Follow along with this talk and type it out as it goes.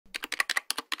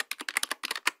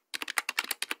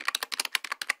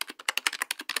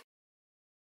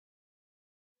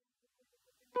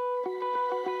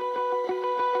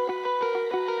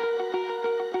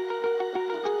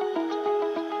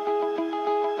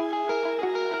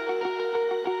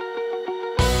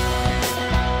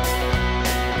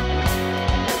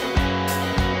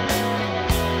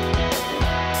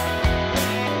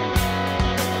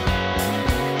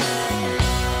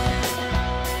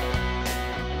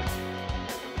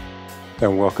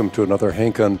And welcome to another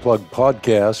Hank Unplugged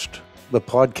podcast, the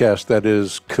podcast that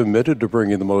is committed to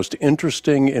bringing the most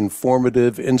interesting,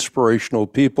 informative, inspirational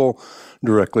people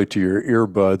directly to your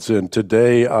earbuds. And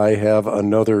today I have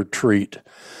another treat.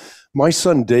 My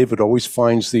son David always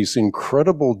finds these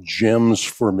incredible gems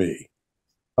for me,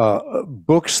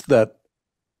 books that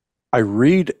I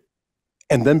read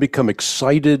and then become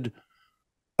excited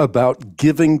about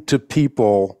giving to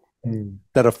people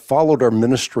that have followed our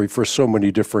ministry for so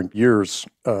many different years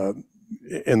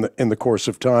in the course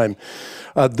of time.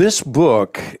 This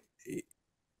book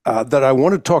that I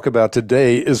want to talk about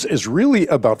today is really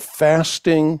about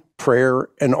fasting, prayer,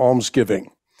 and almsgiving.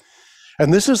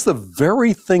 And this is the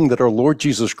very thing that our Lord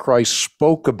Jesus Christ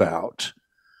spoke about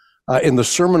in the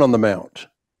Sermon on the Mount.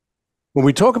 When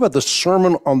we talk about the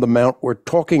Sermon on the Mount, we're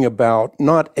talking about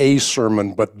not a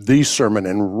sermon, but the sermon.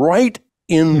 And right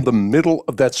in the middle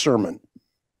of that sermon,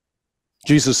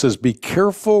 Jesus says, be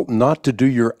careful not to do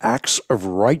your acts of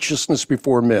righteousness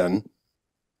before men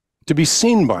to be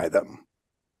seen by them.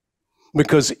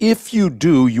 Because if you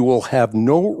do, you will have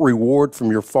no reward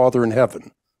from your Father in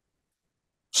heaven.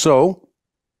 So,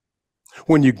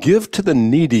 when you give to the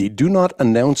needy, do not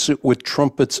announce it with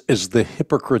trumpets as the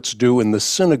hypocrites do in the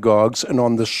synagogues and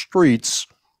on the streets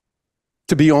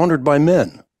to be honored by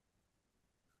men.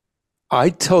 I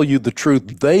tell you the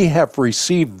truth, they have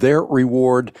received their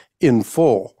reward in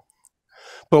full.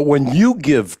 But when you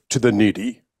give to the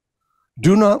needy,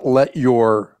 do not let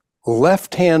your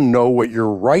left hand know what your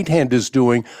right hand is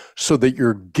doing, so that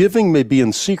your giving may be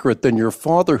in secret. Then your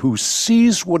Father who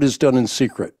sees what is done in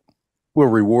secret will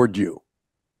reward you.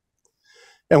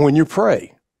 And when you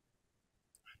pray,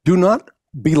 do not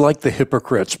be like the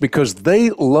hypocrites, because they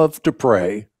love to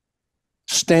pray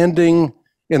standing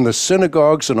in the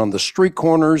synagogues and on the street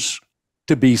corners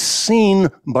to be seen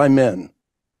by men.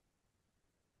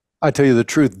 I tell you the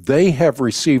truth, they have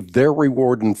received their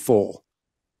reward in full.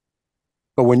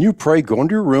 But when you pray, go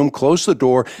into your room, close the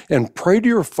door, and pray to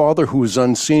your Father who is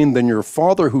unseen. Then your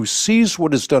Father who sees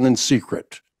what is done in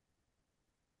secret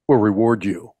will reward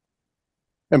you.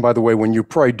 And by the way, when you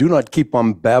pray, do not keep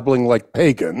on babbling like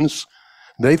pagans.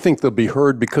 They think they'll be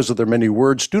heard because of their many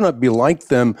words. Do not be like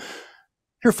them.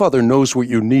 Your Father knows what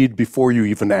you need before you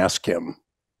even ask him.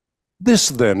 This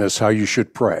then is how you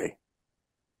should pray.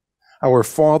 Our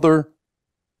Father,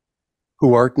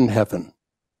 who art in heaven,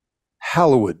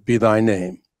 hallowed be thy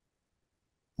name.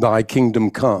 Thy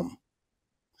kingdom come.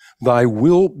 Thy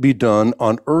will be done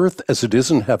on earth as it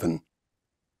is in heaven.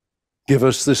 Give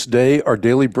us this day our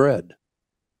daily bread.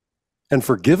 And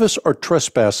forgive us our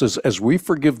trespasses as we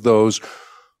forgive those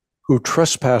who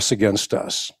trespass against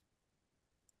us.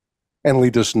 And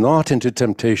lead us not into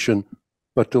temptation,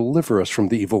 but deliver us from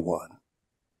the evil one.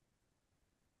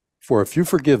 For if you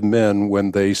forgive men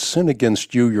when they sin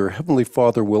against you, your heavenly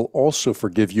Father will also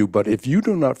forgive you. But if you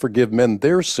do not forgive men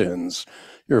their sins,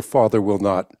 your Father will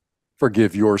not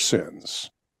forgive your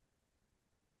sins.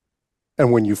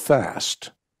 And when you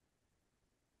fast,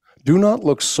 do not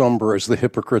look somber as the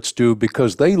hypocrites do,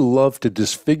 because they love to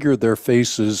disfigure their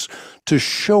faces to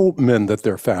show men that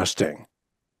they're fasting.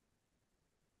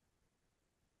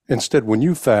 Instead, when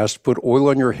you fast, put oil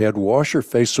on your head, wash your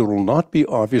face, so it will not be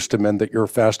obvious to men that you're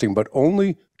fasting, but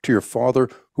only to your Father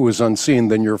who is unseen.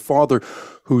 Then your Father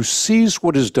who sees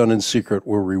what is done in secret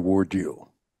will reward you.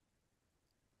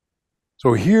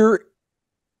 So here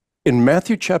in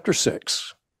Matthew chapter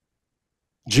 6,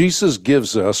 Jesus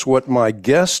gives us what my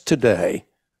guest today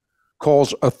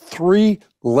calls a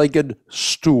three-legged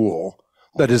stool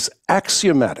that is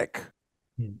axiomatic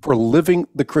for living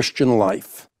the Christian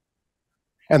life.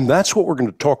 And that's what we're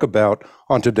going to talk about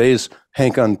on today's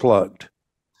Hank Unplugged.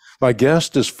 My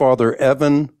guest is Father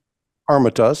Evan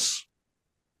Armatas.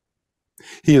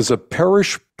 He is a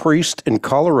parish priest in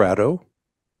Colorado,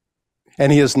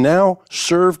 and he has now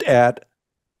served at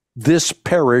this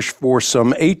parish for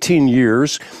some 18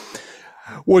 years.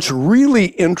 What's really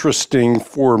interesting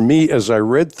for me as I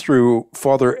read through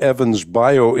Father Evan's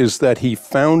bio is that he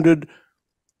founded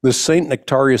the St.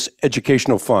 Nectarius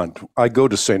Educational Fund. I go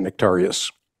to St. Nectarius.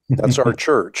 That's our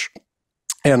church.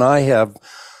 And I have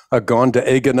gone to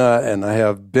Egina, and I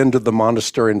have been to the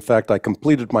monastery. In fact, I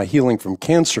completed my healing from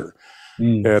cancer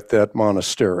at that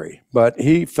monastery. But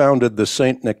he founded the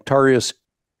St. Nectarius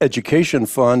Education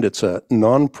Fund. It's a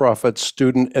nonprofit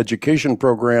student education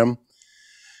program.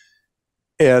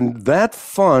 And that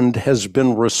fund has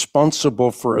been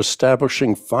responsible for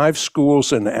establishing 5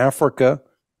 schools in Africa,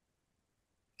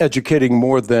 educating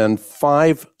more than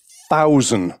 5,000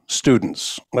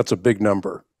 students. That's a big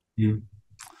number.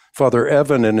 Father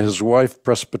Evan and his wife,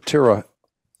 Presbytera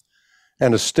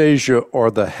Anastasia,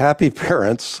 are the happy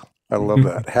parents I love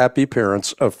that. Happy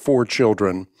parents of 4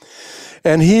 children.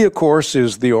 And he, of course,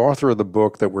 is the author of the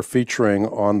book that we're featuring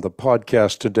on the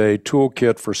podcast today,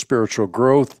 Toolkit for Spiritual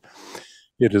Growth.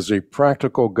 It is a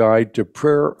practical guide to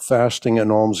prayer, fasting,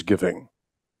 and almsgiving.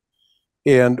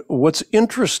 And what's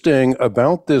interesting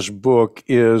about this book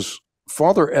is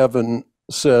Father Evan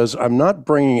says, I'm not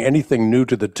bringing anything new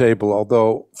to the table,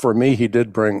 although for me, he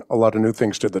did bring a lot of new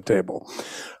things to the table.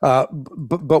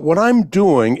 But what I'm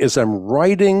doing is I'm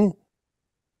writing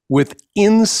with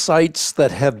insights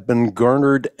that have been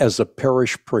garnered as a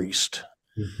parish priest.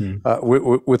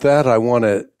 With that, I want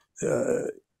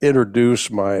to introduce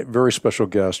my very special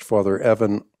guest, Father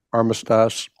Evan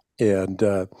Armatas, and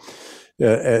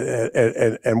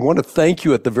want to thank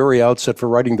you at the very outset for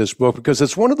writing this book, because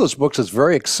it's one of those books that's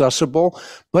very accessible,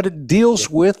 but it deals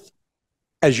with,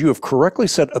 as you have correctly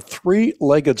said, a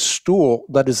 3-legged stool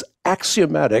that is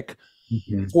axiomatic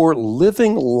for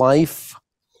living life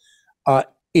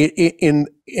in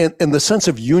the sense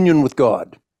of union with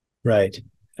God. Right.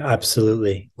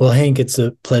 Absolutely. Well, Hank, it's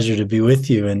a pleasure to be with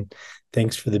you, and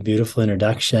thanks for the beautiful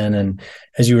introduction. And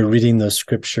as you were reading those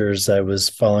scriptures, I was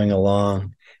following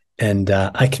along. And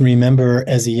I can remember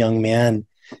as a young man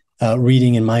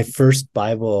reading in my first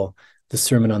Bible, the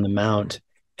Sermon on the Mount,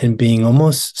 and being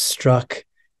almost struck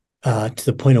to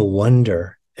the point of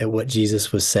wonder at what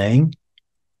Jesus was saying.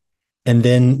 And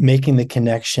then making the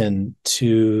connection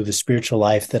to the spiritual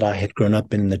life that I had grown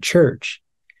up in the church.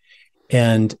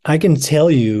 And I can tell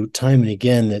you time and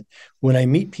again that when I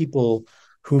meet people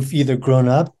who've either grown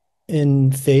up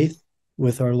in faith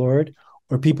with our Lord,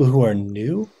 or people who are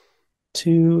new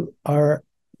to our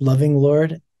loving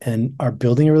Lord and are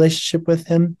building a relationship with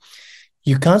him,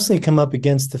 you constantly come up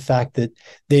against the fact that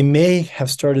they may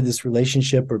have started this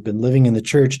relationship or been living in the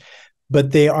church,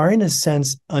 but they are, in a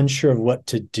sense, unsure of what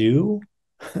to do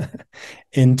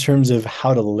in terms of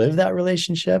how to live that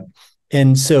relationship.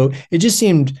 And so it just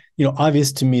seemed,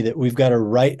 obvious to me that we've got to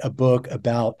write a book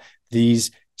about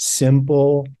these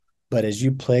simple, but as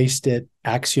you placed it,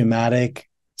 axiomatic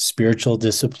spiritual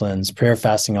disciplines, prayer,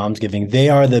 fasting, almsgiving. They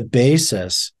are the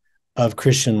basis of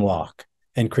Christian walk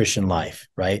and Christian life,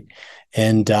 right?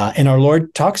 And our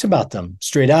Lord talks about them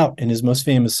straight out in his most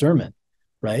famous sermon,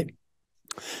 right?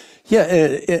 Yeah,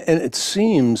 and it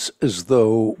seems as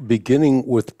though beginning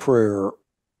with prayer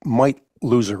might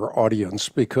lose our audience,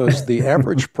 because the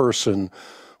average person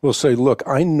will say, look,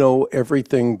 I know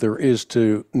everything there is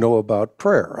to know about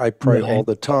prayer. I pray all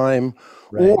the time.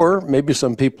 Right. Or maybe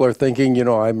some people are thinking,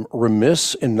 I'm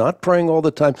remiss in not praying all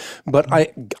the time, but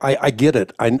I get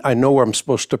it. I know where I'm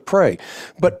supposed to pray.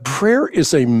 But prayer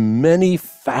is a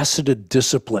many-faceted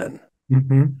discipline.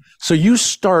 So you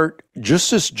start,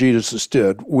 just as Jesus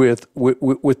did, with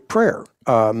prayer.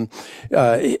 Well,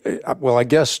 I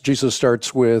guess Jesus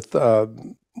starts with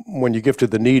when you give to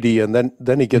the needy, and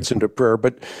then he gets into prayer.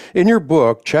 But in your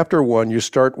book, chapter 1, you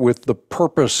start with the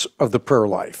purpose of the prayer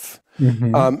life.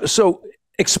 So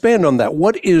expand on that.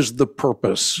 What is the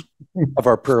purpose of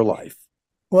our prayer life?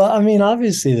 Well,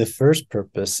 obviously the first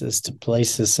purpose is to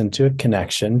place us into a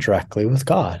connection directly with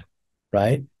God,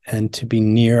 right? And to be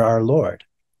near our Lord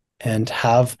and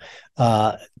have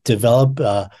develop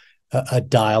a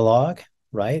dialogue,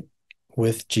 right,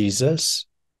 with Jesus,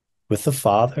 with the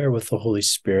Father, with the Holy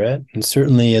Spirit. And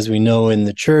certainly, as we know in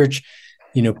the church,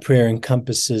 prayer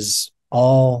encompasses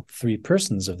all 3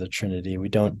 persons of the Trinity. We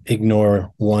don't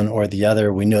ignore one or the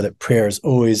other. We know that prayer is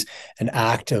always an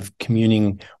act of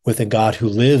communing with a God who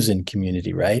lives in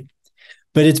community, right?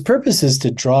 But its purpose is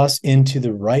to draw us into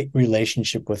the right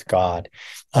relationship with God.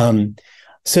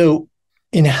 So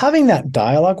in having that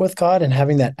dialogue with God and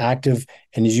having that active,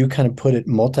 and as you kind of put it,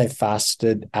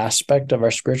 multifaceted aspect of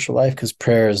our spiritual life, because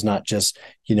prayer is not just,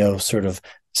 sort of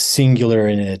singular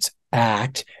in its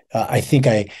act. I think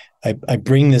I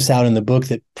bring this out in the book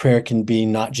that prayer can be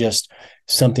not just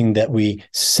something that we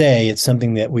say, it's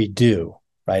something that we do,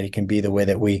 right? It can be the way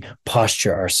that we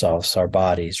posture ourselves, our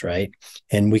bodies, right?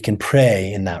 And we can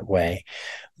pray in that way.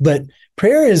 But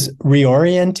prayer is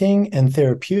reorienting and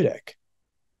therapeutic,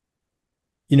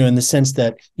 in the sense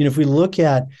that, if we look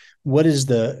at what is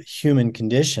the human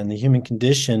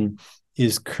condition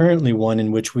is currently one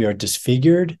in which we are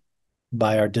disfigured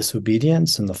by our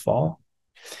disobedience and the fall.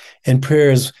 And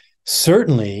prayer is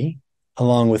certainly,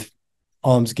 along with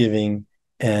almsgiving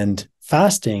and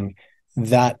fasting,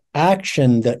 that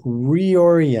action that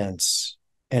reorients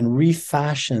and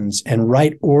refashions and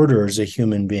right orders a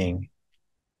human being,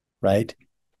 right?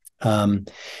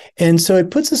 And so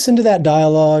it puts us into that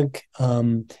dialogue.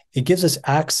 It gives us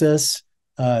access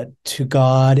to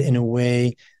God in a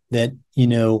way that,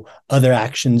 other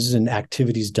actions and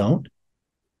activities don't.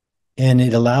 and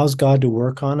it allows God to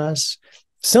work on us.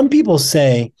 Some people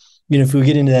say, if we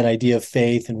get into that idea of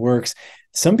faith and works,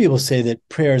 some people say that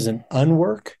prayer is an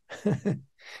unwork.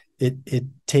 It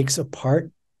takes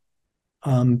apart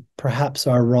perhaps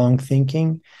our wrong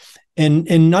thinking.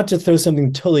 And not to throw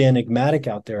something totally enigmatic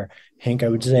out there, Hank, I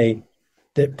would say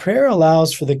that prayer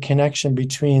allows for the connection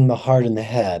between the heart and the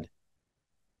head,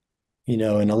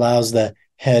 and allows the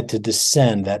head to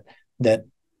descend, that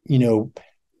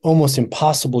almost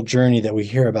impossible journey that we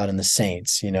hear about in the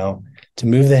saints, to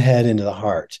move the head into the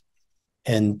heart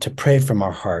and to pray from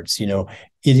our hearts.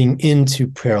 Eating into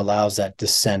prayer allows that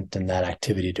descent and that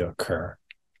activity to occur.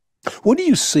 What do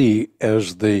you see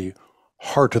as the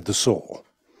heart of the soul?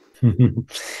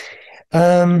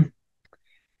 The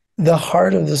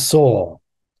heart of the soul,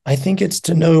 I think it's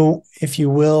to know, if you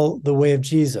will, the way of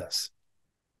Jesus.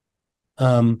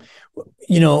 I'm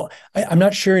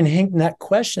not sure in that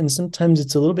question, sometimes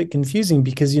it's a little bit confusing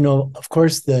because, of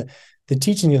course, the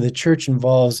teaching of the church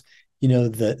involves,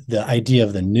 the idea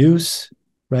of the nous,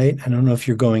 right? I don't know if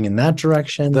you're going in that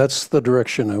direction. That's the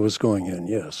direction I was going in,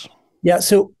 yes. Yeah,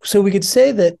 so we could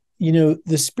say that,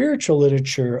 the spiritual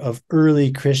literature of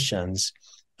early Christians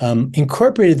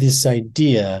incorporated this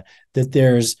idea that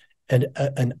there's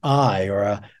an eye,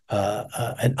 or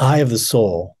an eye of the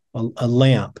soul, a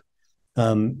lamp,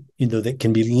 that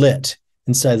can be lit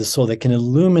inside the soul, that can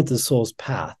illumine the soul's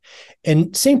path.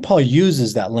 And St. Paul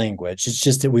uses that language. It's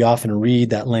just that we often read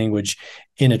that language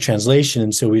in a translation,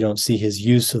 and so we don't see his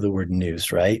use of the word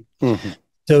nous, right? Mm-hmm.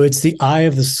 So it's the eye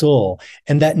of the soul,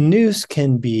 and that nous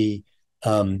can be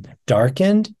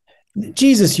darkened.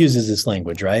 Jesus uses this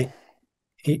language, right?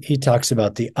 He talks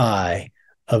about the eye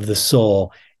of the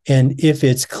soul. And if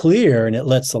it's clear and it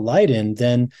lets the light in,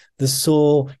 then the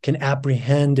soul can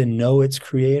apprehend and know its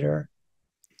creator,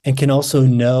 and can also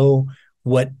know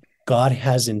what God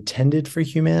has intended for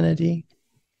humanity.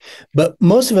 But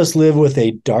most of us live with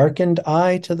a darkened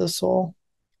eye to the soul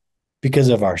because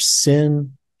of our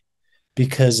sin,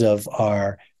 because of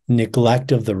our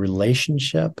neglect of the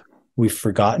relationship. We've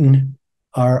forgotten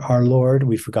our Lord.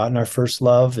 We've forgotten our first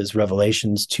love, as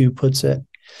Revelations 2 puts it.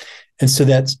 And so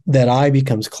that eye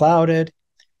becomes clouded,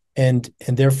 and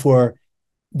therefore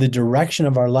the direction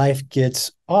of our life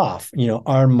gets off,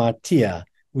 armatia.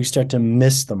 We start to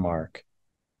miss the mark.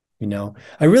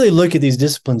 I really look at these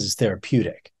disciplines as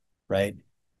therapeutic, right?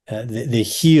 They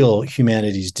heal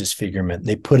humanity's disfigurement.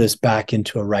 They put us back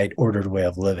into a right, ordered way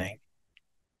of living.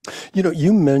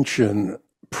 You mention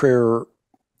prayer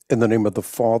in the name of the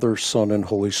Father, Son, and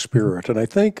Holy Spirit. And I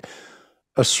think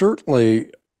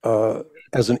certainly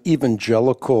as an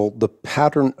evangelical, the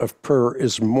pattern of prayer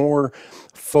is more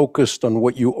focused on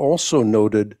what you also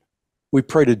noted. We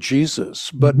pray to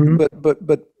Jesus, but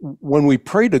when we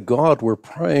pray to God, we're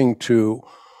praying to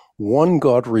one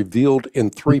God revealed in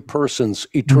three persons,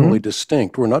 eternally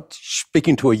distinct. We're not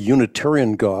speaking to a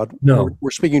Unitarian God. No.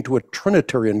 We're speaking to a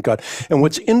Trinitarian God. And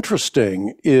what's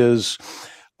interesting is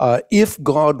if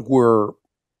God were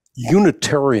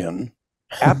Unitarian,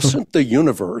 absent the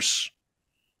universe,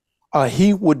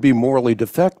 he would be morally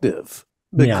defective,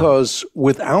 because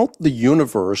without the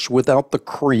universe, without the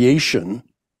creation,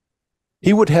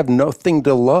 he would have nothing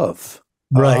to love.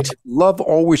 Right. Love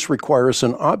always requires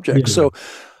an object. Yeah. So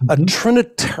a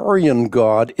Trinitarian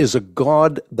God is a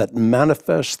God that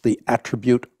manifests the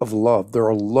attribute of love. There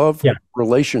are love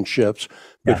relationships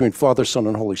between Father, Son,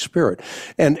 and Holy Spirit.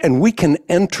 And we can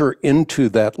enter into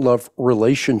that love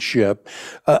relationship.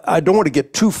 I don't want to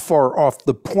get too far off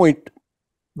the point.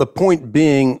 The point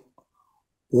being,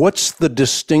 what's the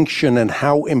distinction, and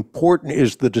how important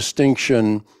is the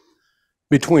distinction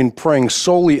between praying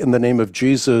solely in the name of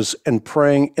Jesus and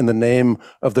praying in the name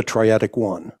of the Triadic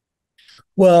One?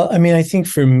 Well, I mean, I think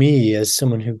for me, as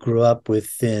someone who grew up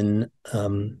within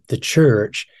the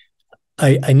church,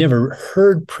 I never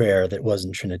heard prayer that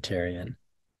wasn't Trinitarian,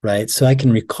 right? So I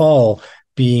can recall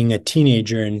being a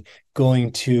teenager and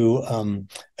going to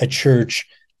a church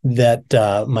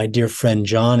that my dear friend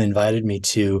John invited me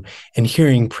to, and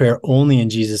hearing prayer only in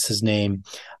Jesus's name.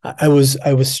 I was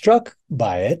struck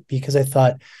by it, because I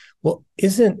thought, well,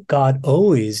 isn't God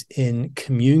always in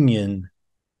communion,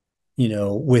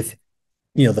 with,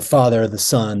 the Father, the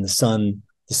Son, the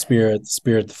Spirit,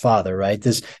 the Father, right?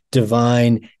 This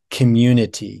divine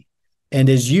community. And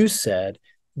as you said,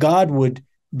 God would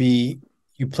be,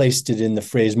 you placed it in the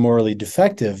phrase morally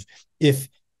defective, if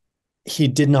he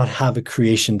did not have a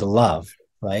creation to love,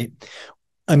 right?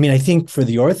 I mean, I think for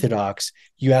the Orthodox,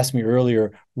 you asked me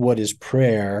earlier, what is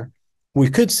prayer? We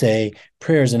could say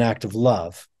prayer is an act of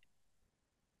love.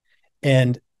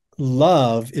 And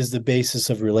love is the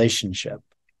basis of relationship.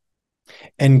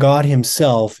 And God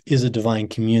himself is a divine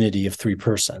community of three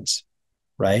persons,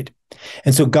 right?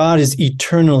 And so God is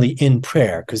eternally in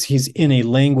prayer because he's in a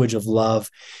language of love.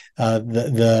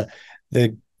 The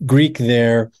Greek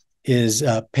there is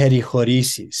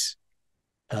perichoresis,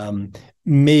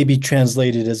 may be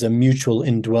translated as a mutual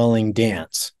indwelling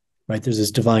dance, right? There's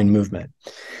this divine movement.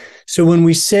 So when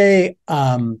we say,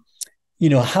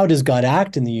 how does God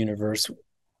act in the universe?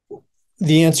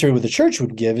 The answer the church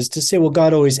would give is to say, well,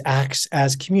 God always acts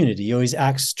as community. He always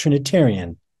acts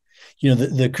Trinitarian.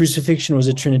 The crucifixion was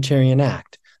a Trinitarian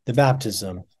act, the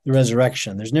baptism, the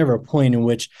resurrection. There's never a point in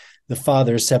which the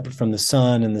Father is separate from the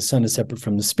Son and the Son is separate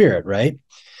from the Spirit, right?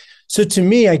 So to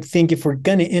me, I think if we're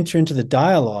going to enter into the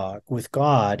dialogue with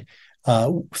God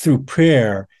through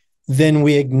prayer, then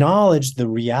we acknowledge the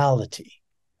reality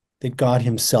that God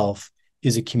himself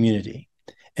is a community.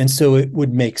 And so it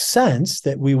would make sense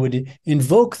that we would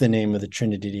invoke the name of the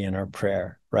Trinity in our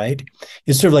prayer, right?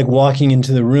 It's sort of like walking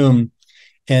into the room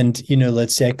and,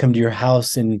 let's say I come to your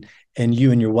house and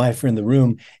you and your wife are in the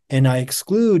room and I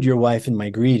exclude your wife in my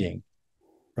greeting,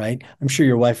 right? I'm sure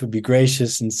your wife would be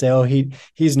gracious and say, oh,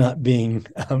 he's not being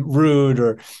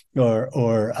rude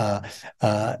or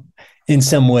in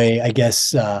some way, I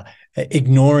guess,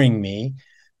 ignoring me.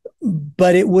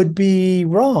 But it would be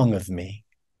wrong of me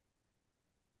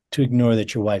to ignore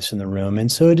that your wife's in the room.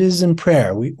 And so it is in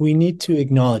prayer. We need to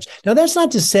acknowledge. Now, that's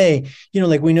not to say,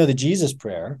 like we know the Jesus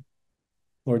prayer,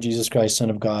 Lord Jesus Christ, Son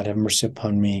of God, have mercy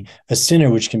upon me, a sinner,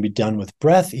 which can be done with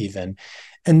breath even.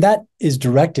 And that is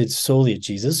directed solely at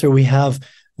Jesus. Or we have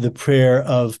the prayer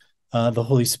of the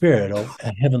Holy Spirit,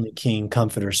 a heavenly King,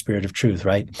 Comforter, Spirit of truth,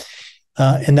 right?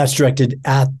 And that's directed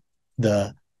at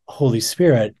the Holy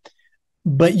Spirit.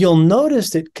 But you'll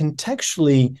notice that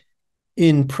contextually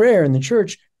in prayer in the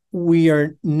church, we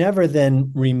are never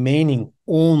then remaining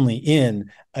only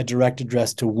in a direct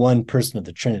address to one person of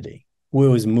the Trinity. We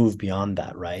always move beyond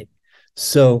that, right?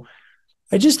 So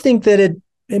I just think that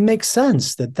it makes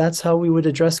sense that that's how we would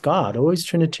address God, always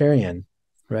Trinitarian,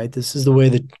 right? This is the way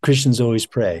that Christians always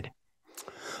prayed.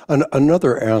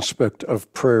 Another aspect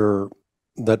of prayer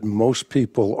that most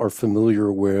people are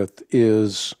familiar with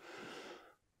is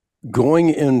going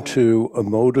into a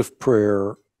mode of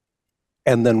prayer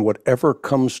and then whatever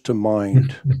comes to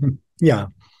mind, yeah,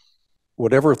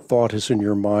 whatever thought is in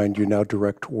your mind, you now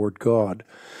direct toward God.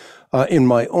 In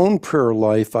my own prayer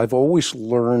life, I've always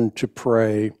learned to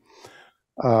pray,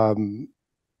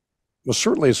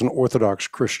 certainly as an Orthodox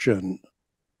Christian,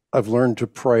 I've learned to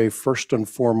pray first and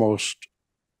foremost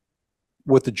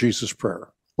with the Jesus prayer.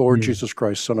 Lord Jesus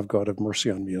Christ, Son of God, have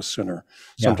mercy on me, a sinner.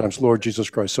 Sometimes, Lord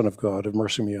Jesus Christ, Son of God, have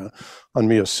mercy on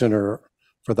me, a sinner,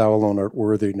 for thou alone art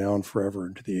worthy, now and forever,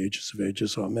 into the ages of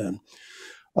ages. Amen.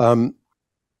 And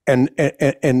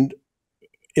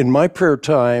in my prayer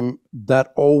time,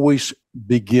 that always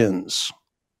begins,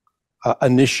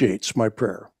 initiates my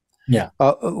prayer. Yeah.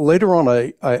 Later on,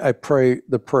 I pray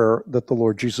the prayer that the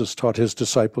Lord Jesus taught his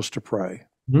disciples to pray.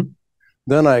 Mm-hmm.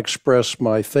 Then I express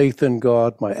my faith in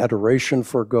God, my adoration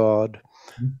for God.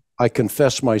 Mm-hmm. I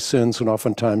confess my sins and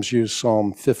oftentimes use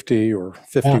Psalm 50 or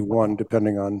 51,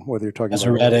 depending on whether you're talking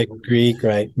Masoretic, about Greek,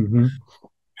 right? Mm-hmm.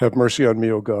 Have mercy on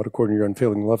me, O God, according to your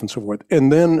unfailing love and so forth.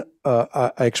 And then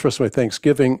I express my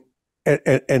thanksgiving.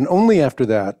 And only after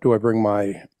that do I bring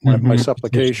my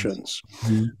supplications.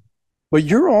 Mm-hmm. But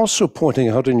you're also pointing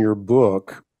out in your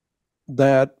book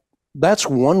that that's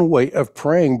one way of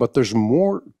praying, but there's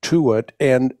more to it.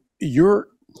 And you're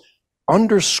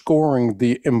underscoring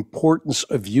the importance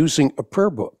of using a prayer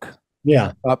book.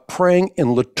 Yeah. Praying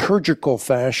in liturgical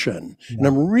fashion. Yeah. And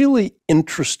I'm really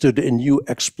interested in you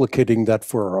explicating that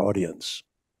for our audience.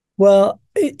 Well,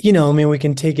 we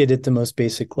can take it at the most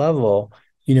basic level.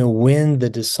 When the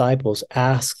disciples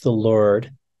ask the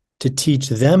Lord to teach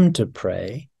them to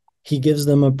pray, he gives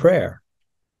them a prayer,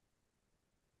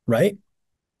 right?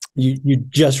 You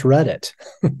just read it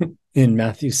in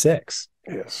Matthew 6.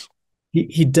 Yes.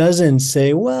 He doesn't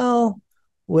say, well,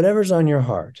 whatever's on your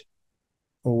heart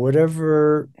or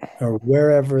whatever or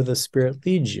wherever the Spirit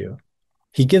leads you.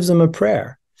 He gives them a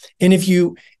prayer. And if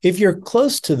you're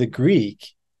close to the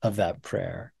Greek of that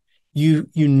prayer, you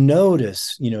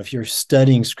notice, if you're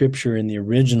studying scripture in the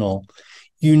original,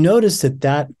 you notice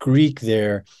that Greek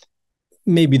there,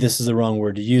 maybe this is the wrong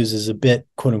word to use, is a bit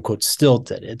quote unquote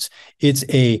stilted. It's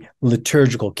a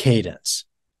liturgical cadence.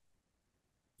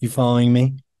 You following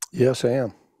me? Yes, I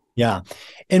am. Yeah.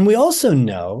 And we also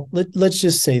know, let's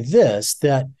just say this,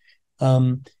 that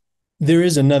there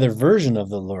is another version of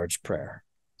the Lord's Prayer.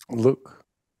 Luke.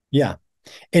 Yeah.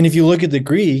 And if you look at the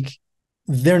Greek,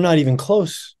 they're not even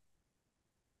close.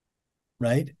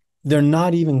 Right? They're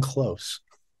not even close.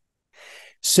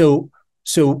 So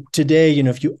today,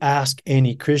 if you ask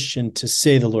any Christian to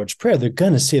say the Lord's Prayer, they're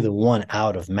going to say the one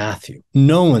out of Matthew.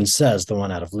 No one says the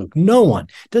one out of Luke. No one.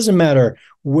 It doesn't matter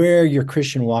where your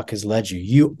Christian walk has led you.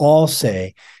 You all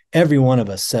say, every one of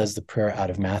us says the prayer out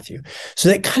of Matthew. So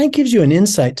that kind of gives you an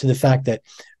insight to the fact that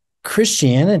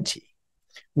Christianity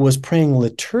was praying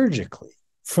liturgically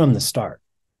from the start.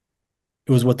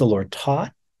 It was what the Lord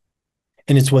taught.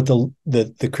 And it's what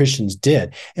the Christians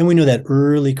did. And we know that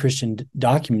early Christian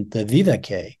document, the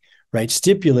Didache, right,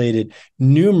 stipulated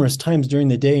numerous times during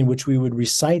the day in which we would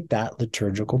recite that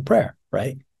liturgical prayer,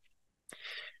 right?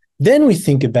 Then we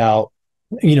think about,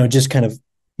 just kind of,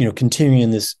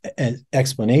 continuing this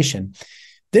explanation.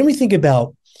 Then we think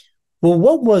about, well,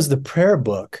 what was the prayer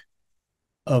book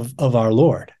of our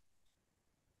Lord?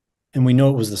 And we know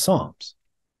it was the Psalms,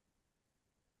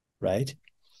 right?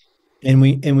 And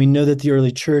we know that the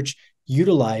early church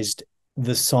utilized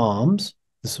the Psalms.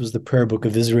 This was the prayer book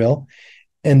of Israel,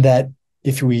 and that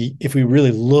if we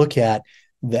really look at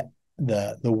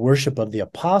the worship of the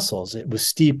apostles, it was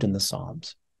steeped in the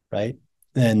Psalms, right?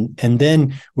 And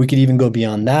then we could even go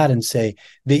beyond that and say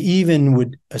they even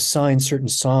would assign certain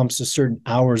Psalms to certain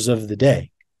hours of the day,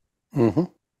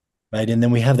 right? And then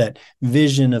we have that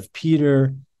vision of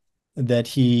Peter that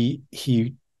he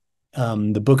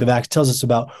the book of Acts tells us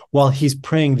about while he's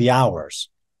praying the hours,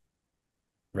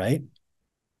 right?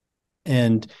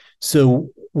 And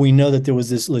so we know that there was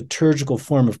this liturgical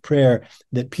form of prayer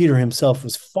that Peter himself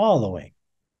was following,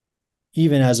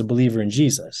 even as a believer in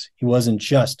Jesus. He wasn't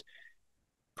just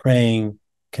praying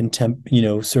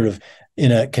sort of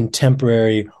in a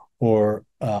contemporary or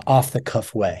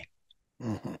off-the-cuff way.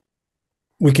 Mm-hmm.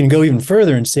 We can go even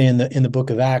further and say in the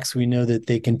book of Acts, we know that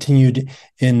they continued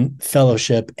in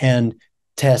fellowship and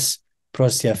tes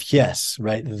prosophies,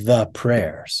 right? The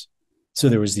prayers. So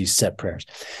there was these set prayers.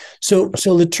 So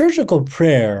liturgical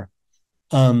prayer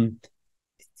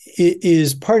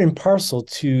is part and parcel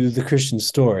to the Christian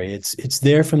story. It's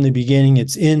there from the beginning.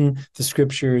 It's in the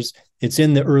scriptures. It's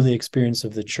in the early experience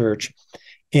of the church.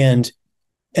 And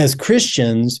as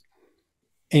Christians,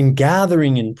 in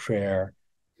gathering in prayer,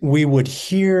 we would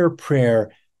hear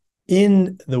prayer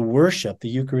in the worship, the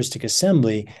Eucharistic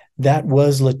assembly, that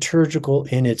was liturgical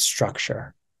in its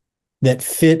structure, that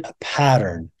fit a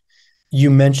pattern.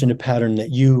 You mentioned a pattern that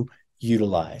you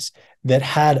utilize, that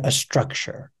had a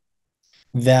structure,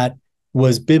 that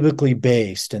was biblically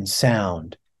based and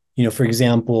sound. For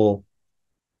example,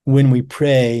 when we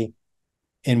pray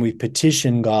and we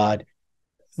petition God,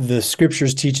 the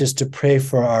scriptures teach us to pray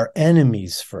for our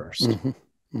enemies first.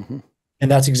 Mm-hmm. Mm-hmm. And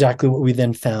that's exactly what we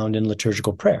then found in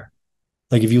liturgical prayer.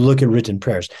 Like if you look at written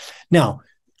prayers. Now,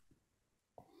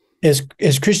 as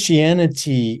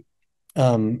Christianity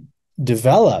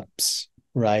develops,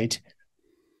 right,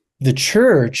 the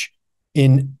church,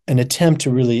 in an attempt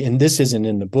to really, and this isn't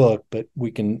in the book, but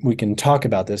we can talk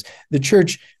about this, the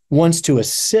church wants to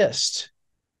assist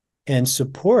and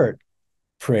support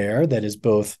prayer that is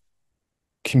both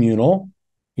communal,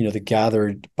 the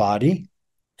gathered body,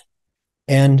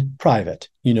 and private.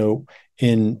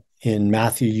 In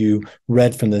Matthew, you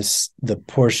read from the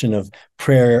portion of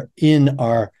prayer in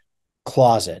our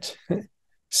closet,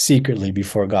 secretly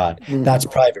before God. Mm-hmm. That's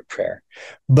private prayer.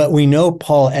 But we know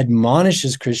Paul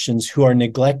admonishes Christians who are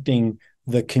neglecting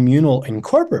the communal and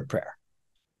corporate prayer,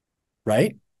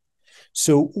 right?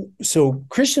 So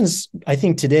Christians, I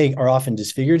think today, are often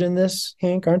disfigured in this,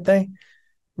 Hank, aren't they?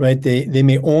 Right? They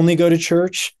may only go to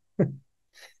church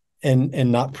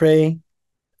and not pray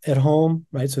at home,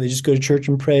 right? So they just go to church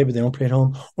and pray, but they don't pray at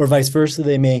home. Or vice versa,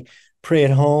 they may pray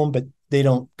at home, but they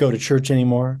don't go to church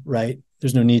anymore, right?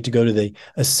 There's no need to go to the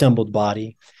assembled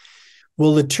body.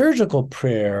 Well, liturgical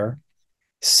prayer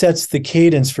sets the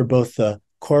cadence for both the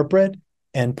corporate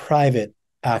and private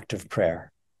act of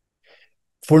prayer.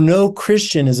 For no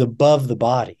Christian is above the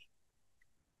body,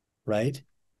 right?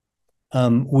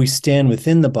 We stand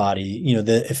within the body.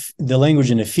 The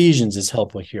language in Ephesians is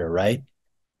helpful here, right?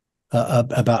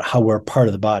 About how we're part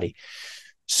of the body.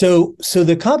 So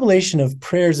the compilation of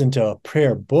prayers into a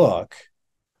prayer book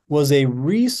was a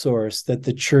resource that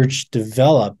the church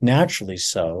developed naturally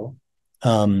so,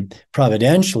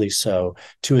 providentially so,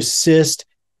 to assist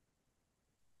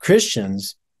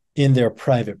Christians in their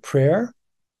private prayer,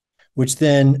 which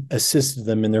then assisted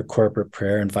them in their corporate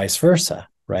prayer and vice versa,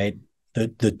 right?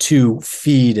 The two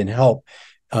feed and help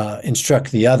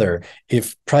instruct the other.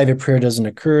 If private prayer doesn't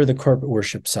occur, the corporate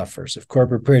worship suffers. If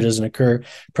corporate prayer doesn't occur,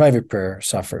 private prayer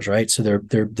suffers, right? So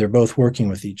they're both working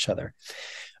with each other.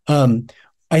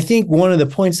 I think one of the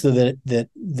points that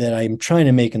I'm trying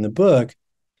to make in the book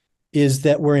is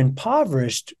that we're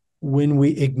impoverished when we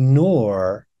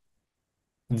ignore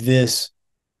this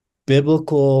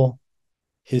biblical,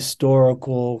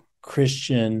 historical,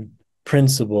 Christian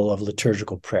principle of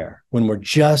liturgical prayer when we're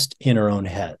just in our own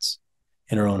heads,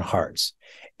 in our own hearts.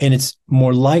 And it's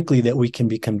more likely that we can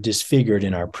become disfigured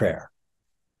in our prayer.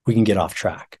 We can get off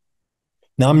track.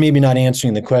 Now, I'm maybe not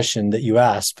answering the question that you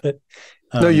asked, but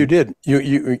no, you did.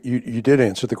 You did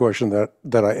answer the question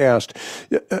that I asked,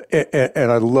 and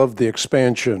I love the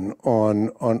expansion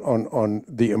on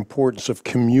the importance of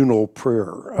communal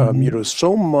prayer.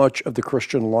 So much of the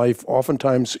Christian life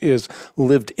oftentimes is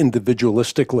lived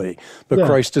individualistically, but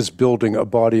Christ is building a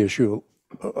body, as you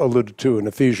alluded to in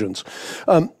Ephesians.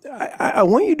 I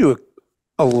want you to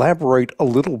elaborate a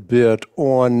little bit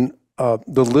on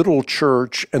the little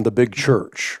church and the big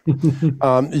church.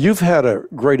 You've had a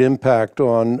great impact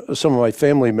on some of my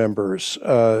family members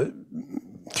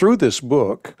through this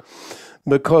book,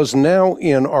 because now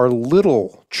in our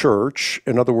little church,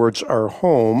 in other words, our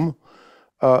home,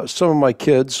 some of my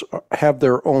kids have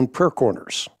their own prayer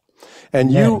corners.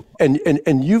 And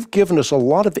you've given us a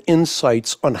lot of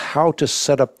insights on how to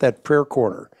set up that prayer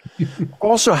corner.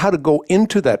 Also, how to go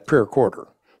into that prayer corner.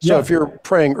 So if you're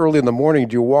praying early in the morning,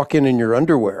 do you walk in your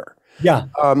underwear? Yeah.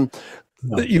 No.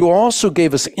 You also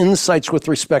gave us insights with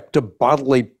respect to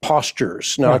bodily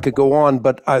postures. Now, I could go on,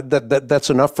 but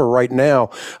that's enough for right now.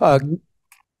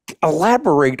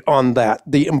 Elaborate on that,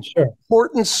 the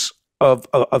importance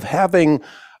of having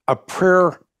a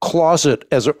prayer closet,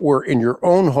 as it were, in your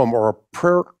own home, or a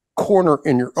prayer corner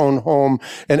in your own home,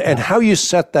 and how you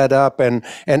set that up, and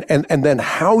then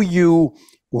how you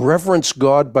reverence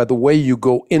God by the way you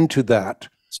go into that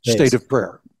state of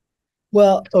prayer.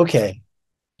 Well, okay.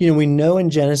 We know in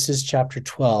Genesis chapter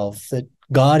 12 that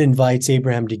God invites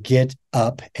Abraham to get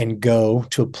up and go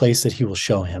to a place that he will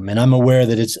show him. And I'm aware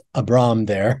that it's Abram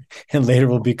there, and later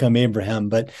will become Abraham.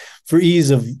 But for ease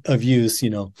of use,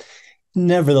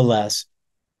 nevertheless,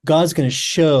 God's going to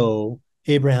show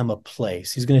Abraham a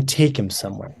place. He's going to take him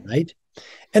somewhere, right?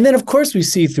 And then, of course, we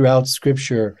see throughout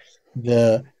Scripture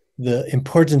the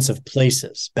importance of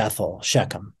places: Bethel,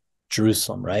 Shechem,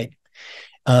 Jerusalem, right?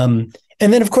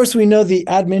 And then, of course, we know the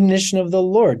admonition of the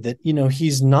Lord that,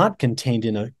 he's not contained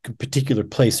in a particular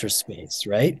place or space,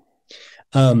 right?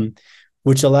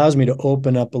 Which allows me to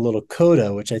open up a little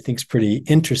coda, which I think is pretty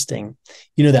interesting.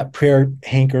 That prayer,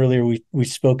 Hank, earlier we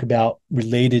spoke about,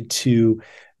 related to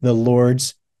the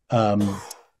Lord's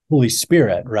Holy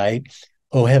Spirit, right?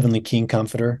 O heavenly King,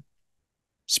 Comforter,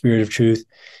 Spirit of truth.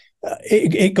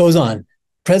 It goes on.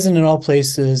 Present in all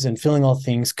places and filling all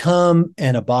things, come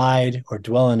and abide or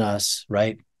dwell in us,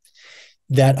 right?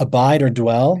 That abide or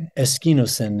dwell,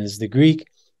 eskinosin is the Greek.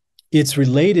 It's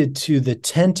related to the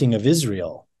tenting of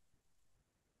Israel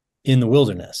in the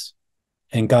wilderness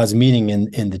and God's meeting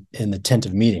in the tent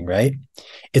of meeting, right?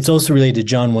 It's also related to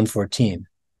John 1:14,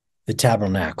 the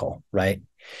tabernacle, right?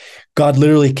 God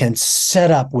literally can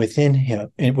set up within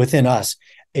us,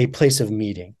 a place of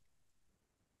meeting,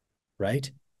 right?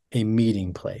 A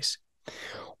meeting place.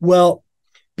 Well,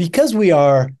 because we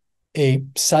are a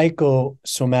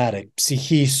psychosomatic,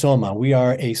 psyche soma, we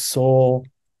are a soul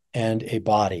and a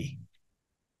body.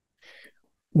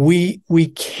 We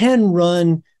can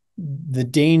run the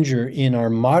danger in our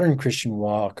modern Christian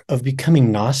walk of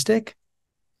becoming Gnostic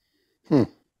and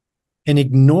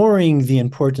ignoring the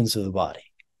importance of the body.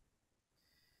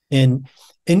 And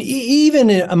even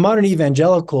a modern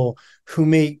evangelical who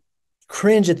may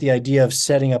cringe at the idea of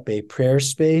setting up a prayer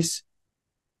space,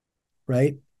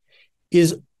 right,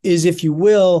 is, if you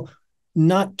will,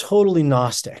 not totally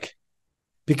Gnostic,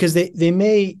 because they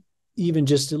may even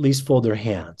just at least fold their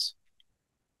hands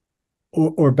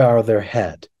or bow their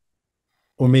head,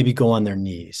 or maybe go on their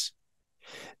knees.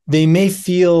 They may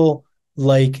feel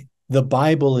like the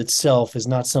Bible itself is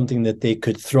not something that they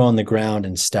could throw on the ground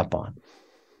and step on.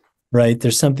 Right?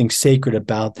 There's something sacred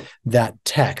about that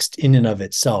text in and of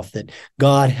itself, that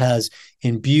God has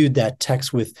imbued that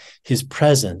text with his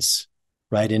presence,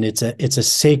 right? And it's a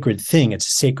sacred thing. It's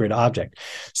a sacred object.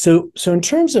 So in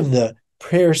terms of the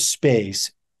prayer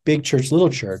space, big church, little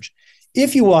church,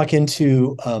 if you walk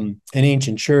into an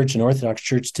ancient church, an Orthodox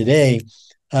church today,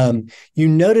 you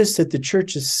notice that the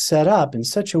church is set up in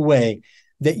such a way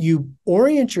that you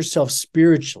orient yourself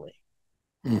spiritually.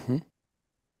 Mm-hmm.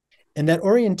 And that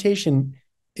orientation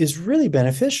is really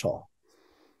beneficial.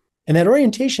 And that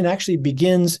orientation actually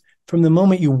begins from the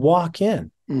moment you walk in.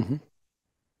 Mm-hmm.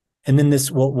 And then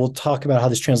we'll talk about how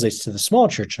this translates to the small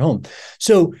church at home.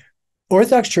 So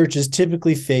Orthodox churches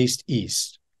typically faced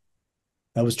east.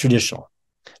 That was traditional.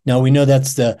 Now we know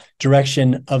that's the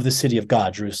direction of the city of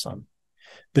God, Jerusalem.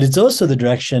 But it's also the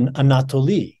direction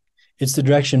Anatoli. It's the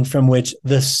direction from which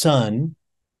the sun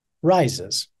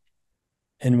rises.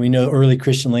 And we know early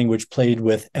Christian language played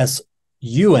with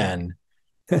S-U-N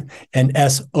and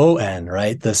S-O-N,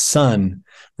 right? The sun,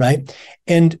 right?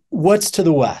 And what's to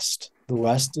the west? The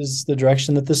west is the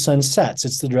direction that the sun sets.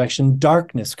 It's the direction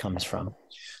darkness comes from.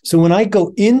 So when I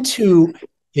go into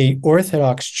a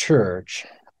Orthodox church,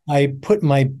 I put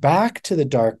my back to the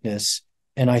darkness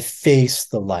and I face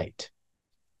the light.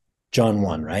 John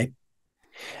 1, right?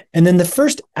 And then the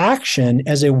first action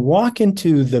as I walk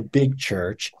into the big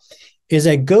church is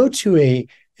I go to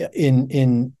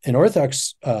in an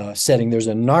Orthodox setting, there's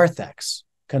a narthex,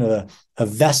 kind of a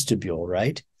vestibule,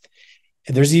 right?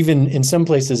 There's even in some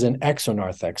places an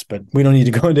exonarthex, but we don't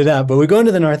need to go into that. But we go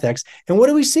into the narthex, and what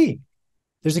do we see?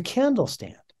 There's a candle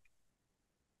stand.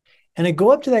 And I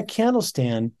go up to that candle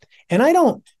stand, and I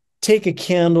don't take a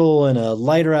candle and a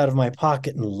lighter out of my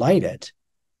pocket and light it,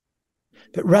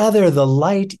 but rather the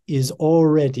light is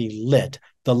already lit.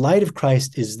 The light of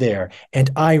Christ is there,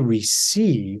 and I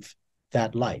receive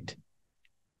that light,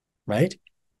 right?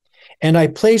 And I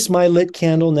place my lit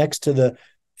candle next to the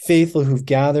faithful who've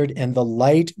gathered, and the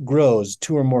light grows.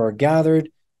 2 or more are gathered,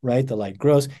 right? The light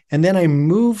grows. And then I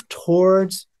move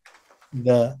towards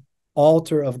the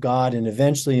altar of God, and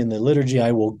eventually in the liturgy,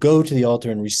 I will go to the altar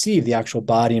and receive the actual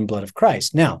body and blood of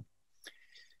Christ. Now,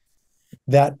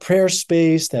 that prayer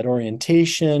space, that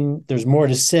orientation, there's more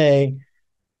to say.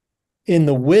 In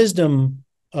the wisdom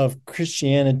of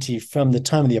Christianity from the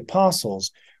time of the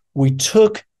apostles, we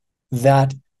took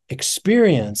that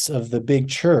experience of the big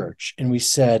church and we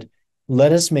said,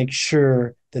 let us make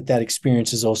sure that that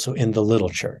experience is also in the little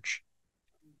church.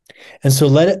 And so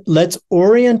let's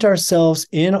orient ourselves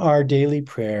in our daily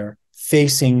prayer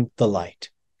facing the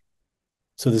light.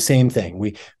 So the same thing,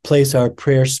 we place our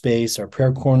prayer space, our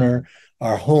prayer corner,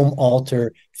 our home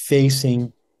altar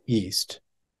facing east.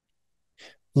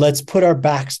 Let's put our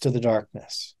backs to the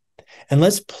darkness. And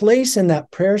let's place in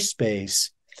that prayer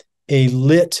space a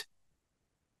lit,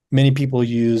 many people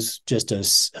use just a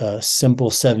simple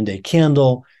 7-day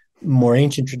candle. More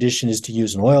ancient tradition is to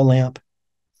use an oil lamp.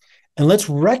 And let's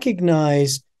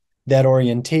recognize that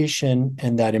orientation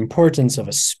and that importance of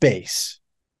a space.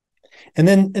 And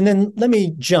then let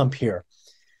me jump here.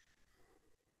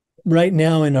 Right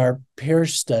now in our pair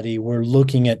study, we're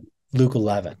looking at Luke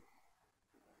 11.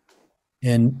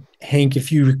 And Hank,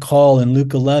 if you recall in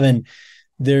Luke 11,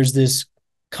 there's this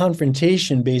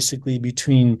confrontation basically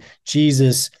between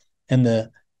Jesus and the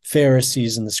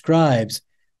Pharisees and the scribes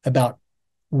about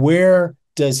where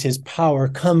does his power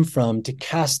come from to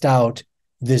cast out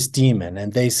this demon?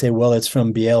 And they say, well, it's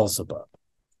from Beelzebub.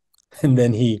 And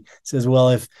then he says, well,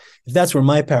 if that's where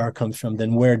my power comes from,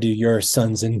 then where do your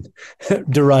sons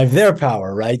derive their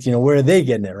power, right? You know, where are they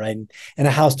getting it, right? And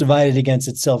a house divided against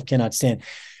itself cannot stand.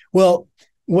 Well,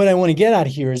 what I want to get at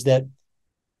here is that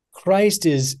Christ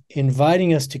is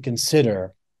inviting us to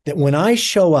consider that when I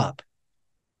show up,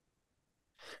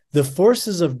 the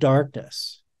forces of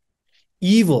darkness,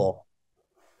 evil,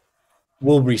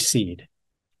 will recede.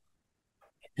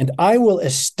 And I will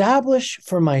establish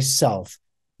for myself,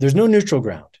 there's no neutral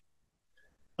ground,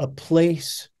 a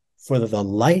place for the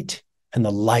light and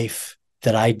the life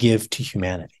that I give to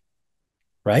humanity,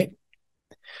 right?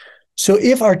 So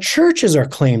if our churches are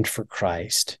claimed for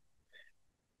Christ,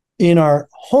 in our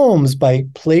homes, by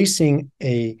placing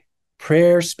a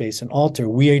prayer space, an altar,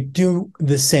 we do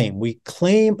the same. We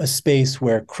claim a space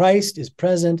where Christ is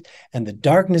present and the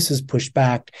darkness is pushed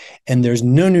back and there's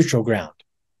no neutral ground.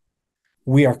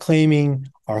 We are claiming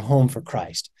our home for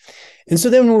Christ. And so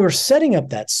then when we're setting up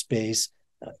that space,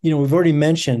 we've already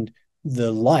mentioned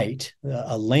the light,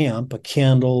 a lamp, a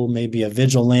candle, maybe a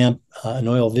vigil lamp, an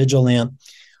oil vigil lamp.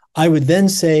 I would then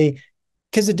say,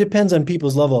 because it depends on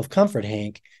people's level of comfort,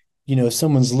 Hank, if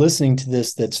someone's listening to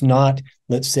this that's not,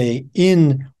 let's say,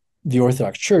 in the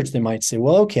Orthodox Church, they might say,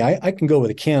 well, okay, I can go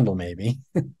with a candle maybe.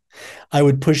 I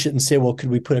would push it and say, well, could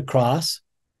we put a cross?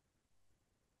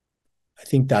 I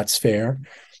think that's fair.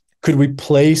 Could we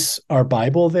place our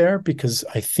Bible there? Because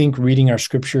I think reading our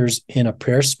scriptures in a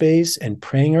prayer space and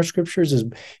praying our scriptures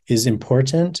is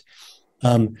important.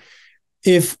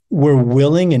 If we're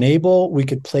willing and able, we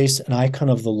could place an icon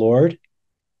of the Lord.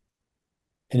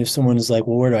 And if someone is like,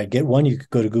 well, where do I get one? You could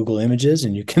go to Google Images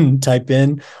and you can type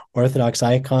in Orthodox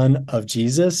icon of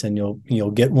Jesus and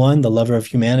you'll get one, the lover of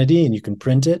humanity, and you can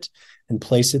print it and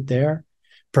place it there.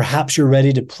 Perhaps you're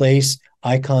ready to place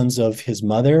icons of his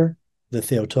mother, the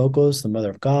Theotokos, the mother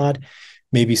of God,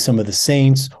 maybe some of the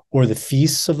saints or the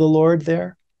feasts of the Lord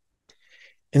there.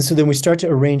 And so then we start to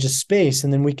arrange a space,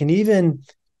 and then we can even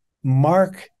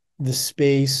mark the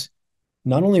space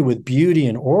not only with beauty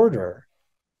and order,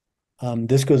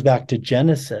 This goes back to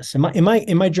Genesis. Am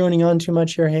I joining on too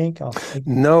much here, Hank?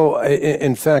 No,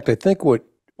 in fact, I think what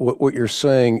you're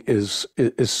saying is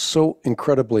so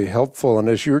incredibly helpful. And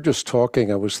as you were just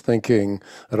talking, I was thinking,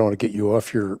 I don't want to get you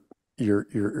off your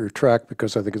track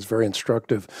because I think it's very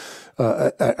instructive.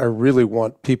 I really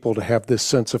want people to have this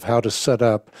sense of how to set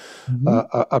up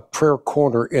a prayer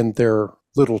corner in their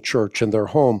little church in their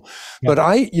home. But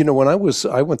when I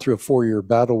went through a 4-year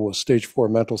battle with stage 4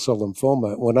 mantle cell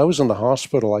lymphoma. When I was in the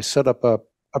hospital, I set up a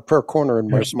prayer corner in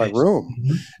my room.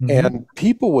 And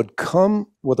people would come,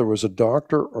 whether it was a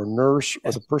doctor or nurse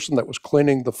or the person that was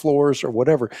cleaning the floors or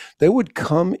whatever, they would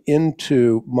come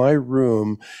into my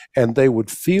room and they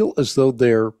would feel as though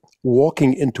they're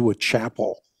walking into a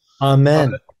chapel.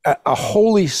 Amen. A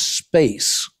holy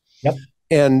space. Yep.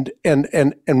 And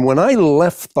when I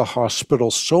left the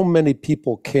hospital, so many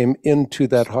people came into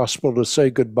that hospital to say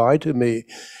goodbye to me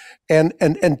and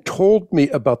told me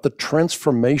about the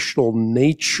transformational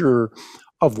nature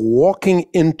of walking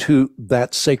into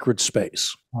that sacred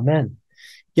space. Amen.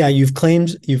 Yeah, you've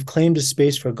claimed a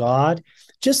space for God,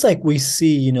 just like we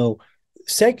see,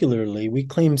 secularly, we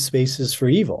claim spaces for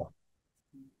evil.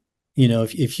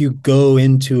 If you go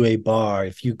into a bar,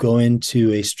 if you go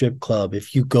into a strip club,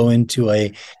 if you go into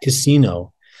a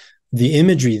casino, the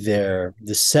imagery there,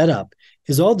 the setup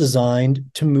is all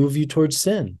designed to move you towards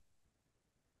sin,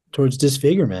 towards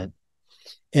disfigurement.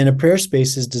 And a prayer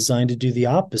space is designed to do the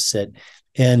opposite.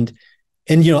 And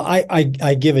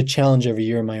I give a challenge every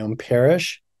year in my own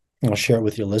parish. I'll share it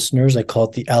with your listeners. I call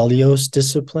it the Alios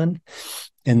discipline.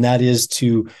 And that is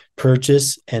to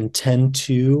purchase and tend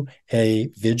to a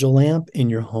vigil lamp in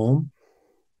your home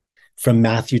from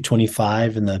Matthew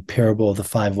 25 and the parable of the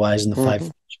 5 wise and the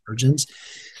 5 virgins.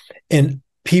 And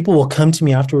people will come to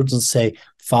me afterwards and say,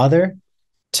 Father,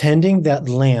 tending that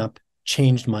lamp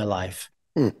changed my life.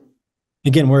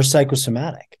 Again, we're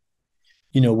psychosomatic.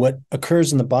 What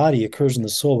occurs in the body occurs in the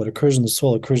soul. What occurs in the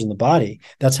soul occurs in the body.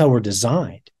 That's how we're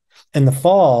designed. And the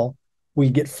fall,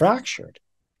 we get fractured.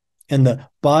 And the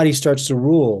body starts to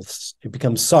rule. It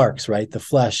becomes sarx, right? The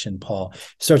flesh in Paul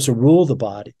starts to rule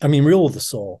rule the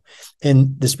soul.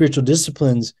 And the spiritual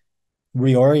disciplines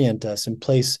reorient us and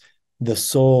place the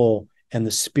soul and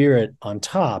the spirit on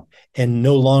top and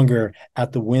no longer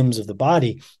at the whims of the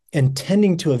body. And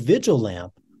tending to a vigil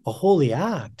lamp, a holy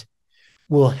act,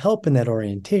 will help in that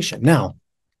orientation. Now,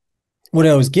 what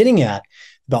I was getting at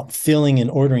about filling and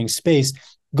ordering space,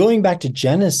 going back to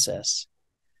Genesis,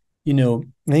 I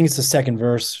think it's the 2nd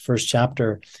verse, 1st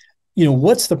chapter.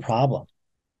 What's the problem?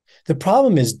 The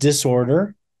problem is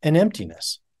disorder and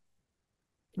emptiness,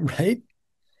 right?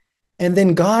 And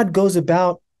then God goes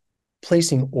about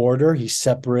placing order. He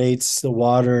separates the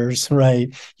waters,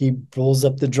 right? He pulls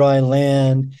up the dry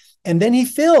land, and then he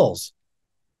fills,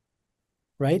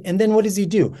 right? And then what does he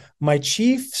do? My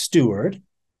chief steward,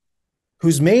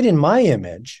 who's made in my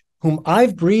image, whom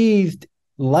I've breathed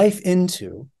life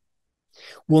into,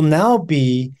 will now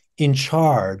be in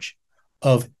charge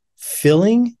of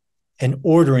filling and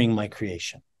ordering my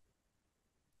creation,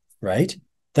 right?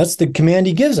 That's the command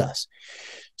he gives us.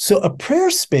 So a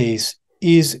prayer space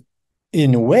is,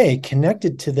 in a way,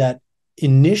 connected to that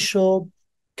initial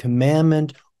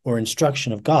commandment or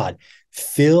instruction of God.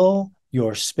 Fill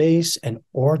your space and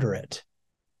order it,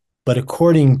 but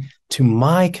according to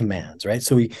my commands, right?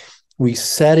 So we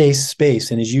set a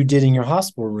space, and as you did in your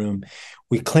hospital room,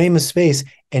 we claim a space,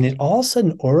 and it all of a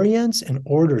sudden orients and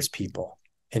orders people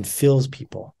and fills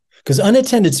people, because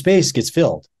unattended space gets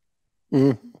filled,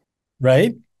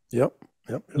 right? Yep.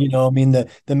 The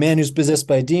man who's possessed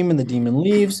by a demon, the demon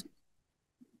leaves.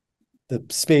 The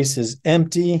space is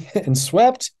empty and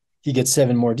swept. He gets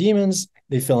 7 more demons.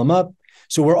 They fill him up.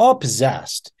 So we're all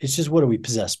possessed. It's just, what are we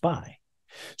possessed by?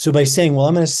 So by saying, well,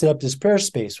 I'm going to set up this prayer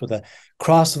space with a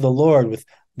cross of the Lord, with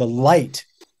the light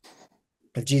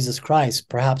of Jesus Christ,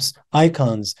 perhaps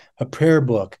icons, a prayer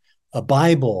book, a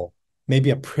Bible, maybe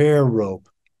a prayer rope,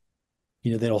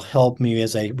 that'll help me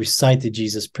as I recite the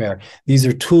Jesus prayer. These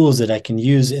are tools that I can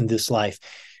use in this life.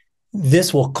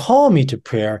 This will call me to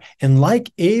prayer. And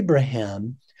like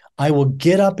Abraham, I will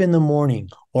get up in the morning,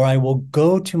 or I will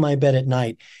go to my bed at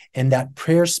night, and that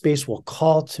prayer space will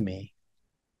call to me.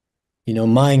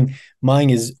 Mine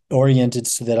is oriented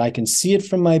so that I can see it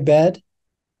from my bed,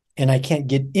 and I can't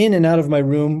get in and out of my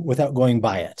room without going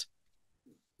by it.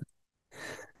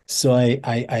 So I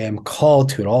am called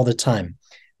to it all the time.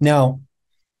 Now,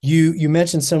 you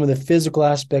mentioned some of the physical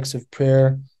aspects of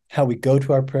prayer, how we go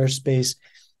to our prayer space.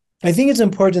 I think it's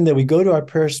important that we go to our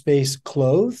prayer space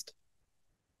clothed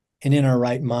and in our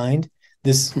right mind.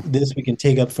 This we can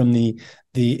take up from the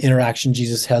interaction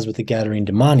Jesus has with the Gadarene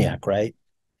demoniac, right?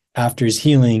 After his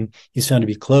healing, he's found to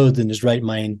be clothed in his right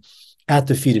mind at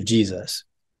the feet of Jesus.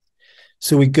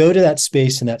 So we go to that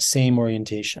space in that same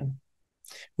orientation.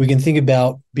 We can think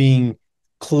about being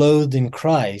clothed in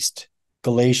Christ,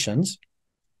 Galatians.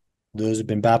 Those who've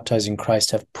been baptized in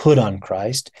Christ have put on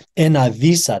Christ.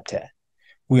 Enavisate.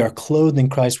 We are clothed in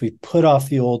Christ. We put off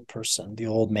the old person, the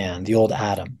old man, the old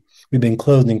Adam. We've been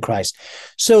clothed in Christ.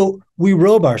 So we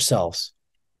robe ourselves,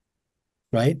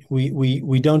 right?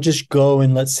 We don't just go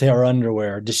in, let's say, our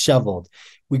underwear, disheveled.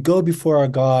 We go before our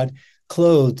God,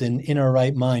 clothed and in our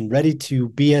right mind, ready to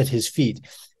be at his feet.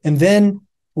 And then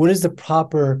what is the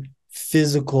proper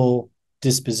physical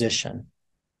disposition?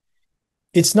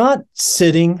 It's not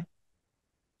sitting.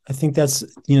 I think that's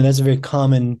a very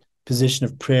common position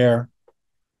of prayer.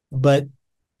 But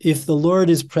if the Lord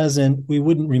is present, we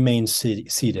wouldn't remain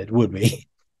seated, would we?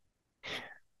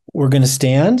 We're going to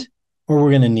stand or we're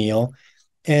going to kneel,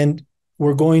 and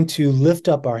we're going to lift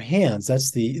up our hands.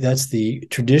 That's the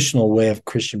traditional way of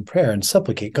Christian prayer, and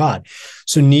supplicate God.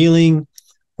 So kneeling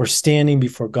or standing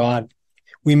before God.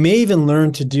 We may even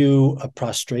learn to do a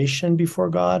prostration before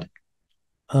God.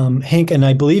 Hank, and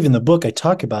I believe in the book I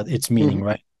talk about its meaning,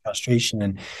 right?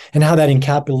 Prostration and how that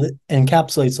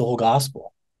encapsulates the whole gospel.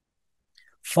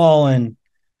 Fallen,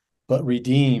 but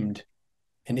redeemed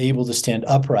and able to stand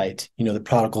upright. The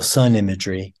prodigal son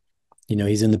imagery.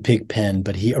 He's in the pig pen,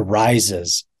 but he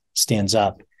arises, stands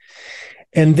up.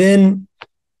 And then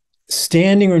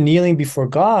standing or kneeling before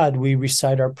God, we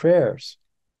recite our prayers.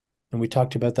 And we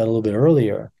talked about that a little bit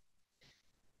earlier.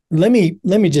 Let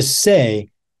me just say,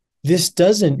 this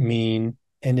doesn't mean,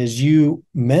 and as you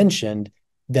mentioned,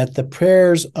 that the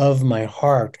prayers of my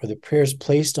heart or the prayers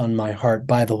placed on my heart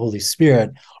by the Holy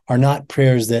Spirit are not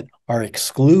prayers that are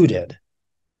excluded,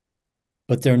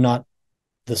 but they're not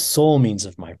the sole means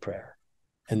of my prayer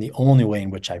and the only way in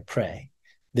which I pray.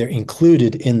 They're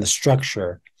included in the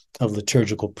structure of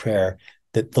liturgical prayer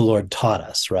that the Lord taught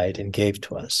us, right, and gave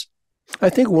to us. I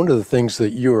think one of the things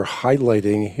that you're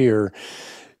highlighting here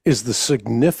is the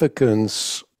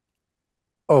significance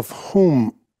of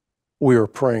whom we are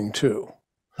praying to.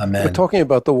 Amen. We're talking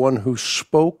about the one who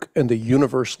spoke and the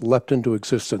universe leapt into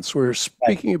existence. We're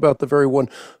speaking about the very one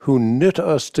who knit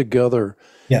us together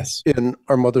in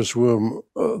our mother's womb,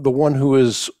 the one who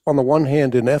is, on the one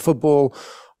hand, ineffable,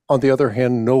 on the other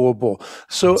hand, knowable.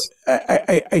 So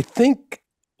I think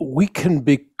we can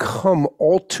become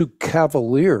all too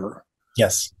cavalier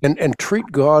and treat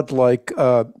God like,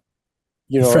 I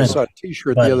saw a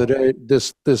T-shirt the other day,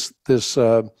 this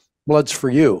blood's for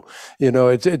you.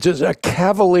 It's just a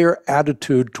cavalier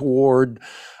attitude toward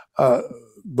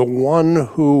the one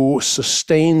who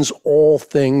sustains all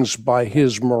things by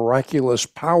his miraculous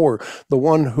power, the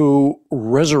one who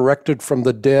resurrected from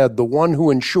the dead, the one who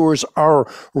ensures our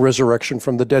resurrection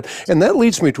from the dead. And that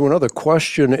leads me to another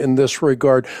question in this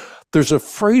regard. There's a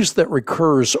phrase that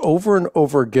recurs over and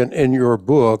over again in your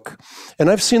book, and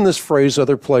I've seen this phrase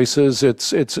other places.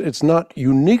 It's not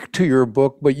unique to your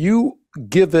book, but you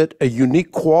give it a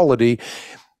unique quality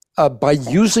by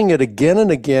using it again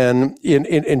and again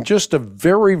in just a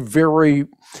very, very,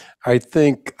 I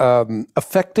think,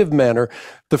 effective manner.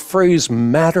 The phrase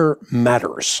 "matter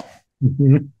matters."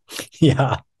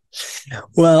 Yeah.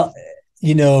 Well,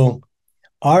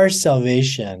 our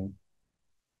salvation,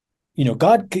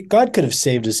 God could have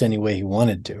saved us any way he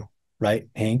wanted to, right,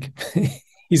 Hank?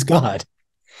 He's God.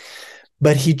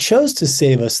 But he chose to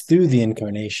save us through the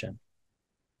incarnation.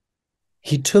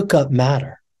 He took up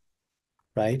matter,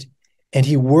 right? And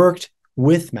he worked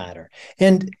with matter.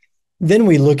 And then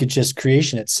we look at just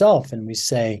creation itself and we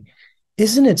say,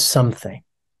 isn't it something?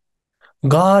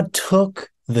 God took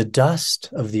the dust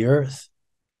of the earth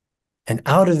and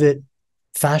out of it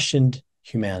fashioned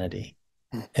humanity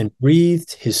and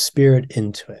breathed his spirit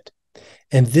into it.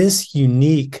 And this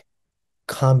unique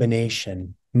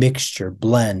combination, mixture,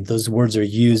 blend, those words are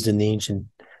used in the ancient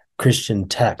Christian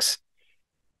texts,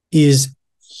 is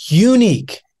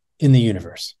unique in the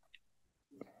universe.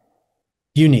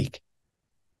 Unique.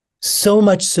 So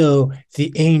much so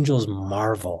the angels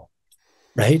marvel,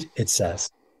 right? It says,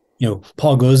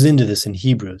 Paul goes into this in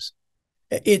Hebrews.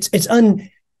 It's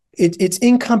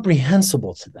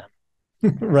incomprehensible to them,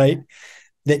 right?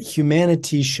 That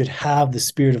humanity should have the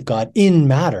Spirit of God in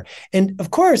matter. And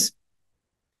of course,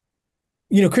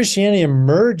 Christianity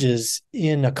emerges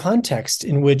in a context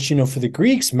in which, for the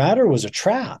Greeks, matter was a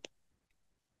trap,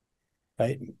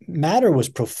 right? Matter was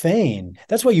profane.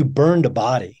 That's why you burned a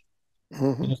body.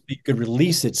 You could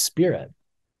release its spirit.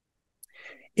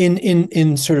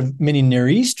 In sort of many Near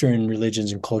Eastern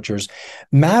religions and cultures,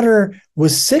 matter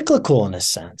was cyclical in a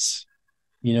sense.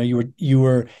 You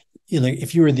were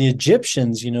if you were the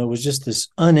Egyptians, it was just this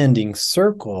unending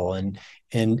circle, and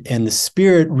the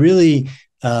spirit really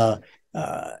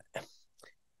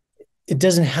it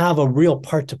doesn't have a real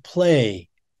part to play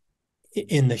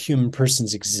in the human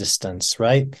person's existence,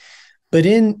 right? But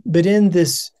in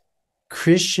this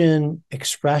Christian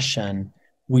expression,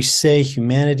 we say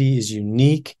humanity is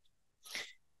unique,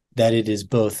 that it is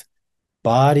both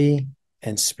body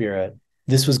and spirit.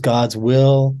 This was God's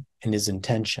will and his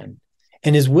intention.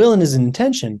 And his will and his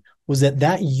intention was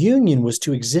that union was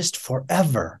to exist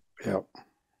forever. Yep.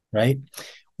 Right?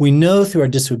 We know through our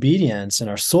disobedience and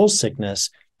our soul sickness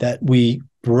that we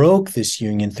broke this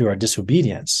union through our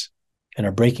disobedience and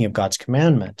our breaking of God's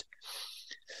commandment.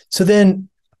 So then,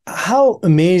 how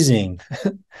amazing,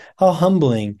 how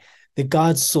humbling that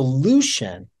God's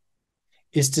solution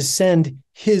is to send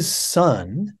his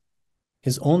son,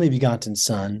 his only begotten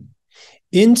son,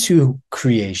 into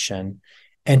creation,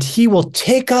 and he will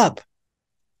take up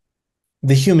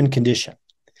the human condition,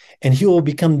 and he will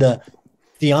become the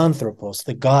anthropos,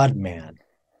 the God-man,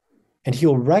 and he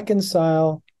will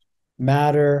reconcile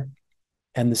matter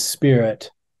and the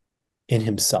spirit in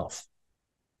himself.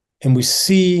 And we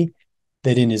see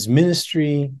that in his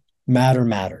ministry, matter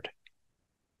mattered.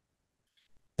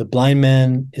 The blind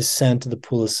man is sent to the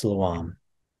pool of Siloam.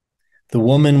 The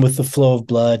woman with the flow of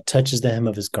blood touches the hem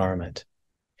of his garment.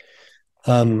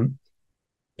 And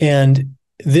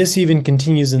this even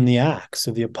continues in the Acts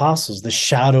of the Apostles, the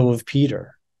shadow of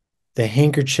Peter, the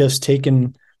handkerchiefs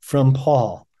taken from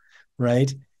Paul,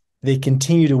 right? They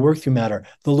continue to work through matter.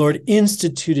 The Lord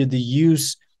instituted the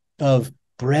use of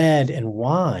bread and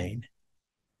wine,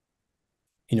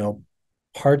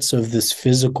 parts of this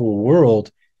physical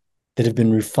world that have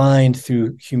been refined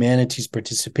through humanity's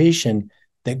participation,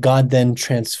 that God then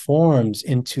transforms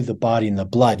into the body and the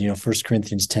blood. 1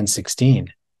 Corinthians 10:16.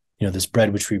 This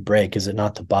bread which we break, is it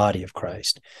not the body of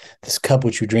Christ? This cup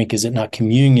which we drink, is it not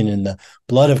communion in the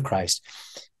blood of Christ?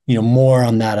 More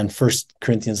on that on 1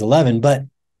 Corinthians 11. But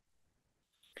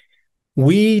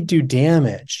we do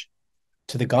damage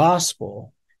to the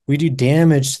gospel. We do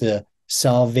damage to the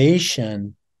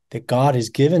salvation that God has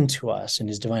given to us in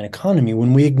his divine economy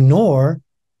when we ignore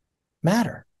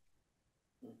matter.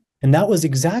 And that was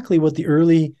exactly what the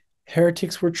early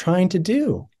heretics were trying to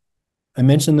do. I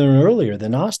mentioned them earlier, the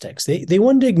Gnostics. They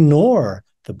wanted to ignore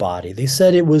the body. They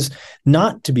said it was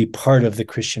not to be part of the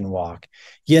Christian walk.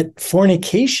 Yet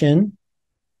fornication,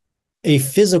 a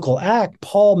physical act,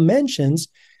 Paul mentions,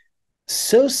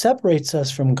 so separates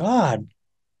us from God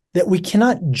that we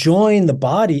cannot join the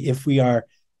body if we are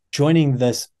joining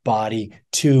this body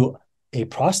to a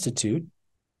prostitute,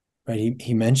 right?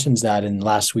 He mentions that in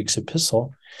last week's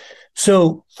epistle.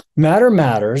 So matter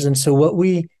matters. And so what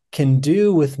we can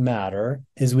do with matter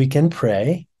is we can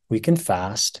pray, we can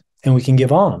fast, and we can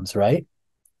give alms, right?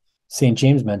 St.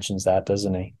 James mentions that,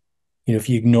 doesn't he? If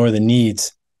you ignore the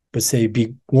needs, but say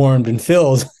be warmed and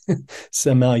filled,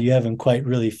 somehow you haven't quite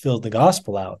really filled the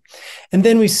gospel out. And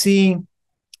then we see,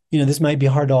 this might be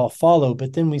hard to all follow,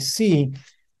 but then we see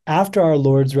after our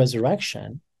Lord's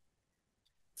resurrection,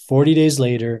 40 days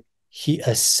later, he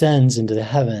ascends into the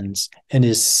heavens and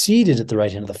is seated at the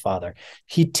right hand of the Father.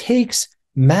 He takes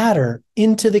matter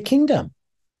into the kingdom.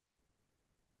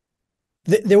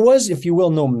 There was, if you will,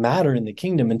 no matter in the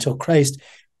kingdom until Christ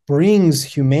brings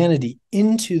humanity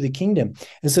into the kingdom.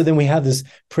 And so then we have this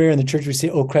prayer in the church. We say,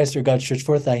 "O Christ, our God, stretch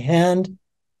forth thy hand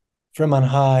from on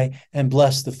high and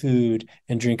bless the food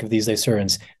and drink of these thy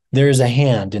servants." There is a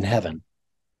hand in heaven.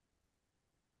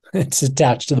 It's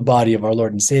attached to the body of our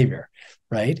Lord and Savior,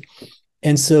 right?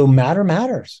 And so matter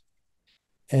matters.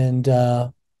 And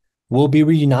we'll be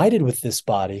reunited with this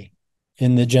body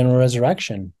in the general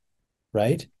resurrection,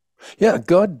 right? Yeah,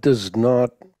 God does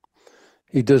not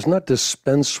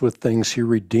dispense with things. He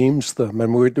redeems them.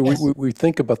 And we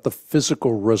think about the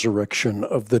physical resurrection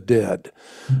of the dead.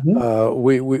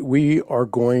 Mm-hmm. We are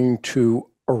going to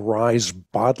arise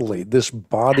bodily. This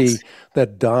body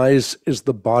that dies is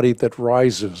the body that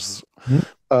rises.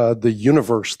 Mm-hmm. The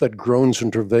universe that groans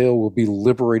and travail will be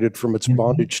liberated from its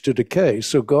bondage to decay.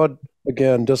 So God,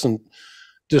 again, doesn't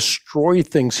destroy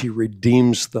things, he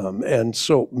redeems them. And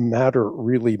so matter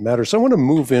really matters. I want to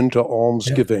move into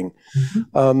almsgiving. Yeah.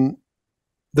 Mm-hmm.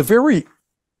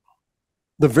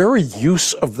 The very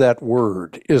use of that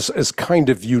word is kind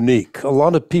of unique. A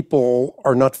lot of people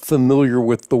are not familiar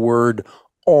with the word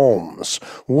alms.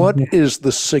 What is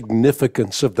the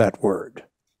significance of that word?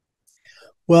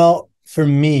 Well, for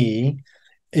me,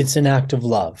 it's an act of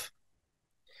love.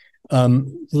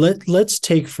 Let's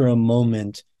take for a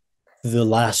moment the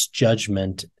last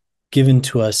judgment given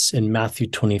to us in Matthew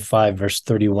 25, verse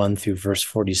 31 through verse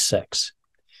 46.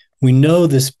 We know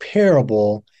this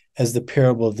parable as the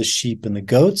parable of the sheep and the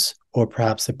goats, or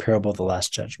perhaps the parable of the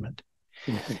Last Judgment.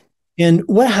 Mm-hmm. And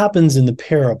what happens in the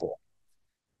parable?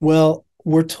 Well,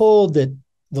 we're told that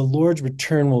the Lord's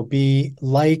return will be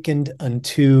likened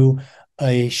unto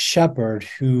a shepherd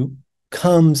who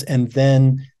comes and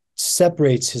then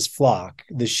separates his flock,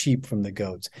 the sheep from the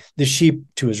goats, the sheep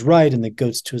to his right and the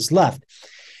goats to his left.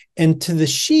 And to the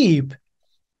sheep,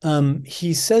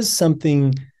 he says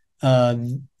something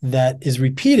that is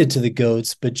repeated to the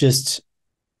goats, but just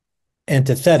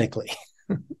antithetically,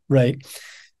 right?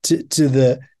 To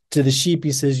the sheep,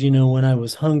 he says, when I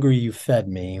was hungry, you fed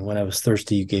me. When I was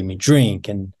thirsty, you gave me drink,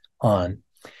 and on.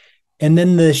 And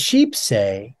then the sheep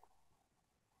say,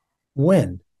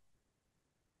 when?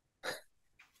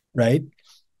 Right?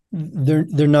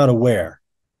 They're not aware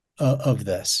of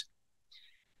this.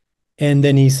 And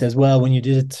then he says, well, when you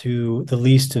did it to the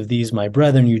least of these, my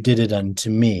brethren, you did it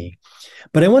unto me.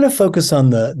 But I want to focus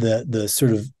on the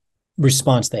sort of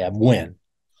response they have. When?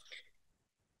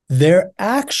 Their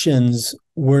actions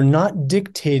were not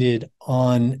dictated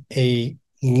on a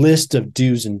list of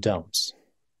do's and don'ts.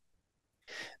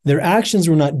 Their actions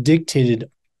were not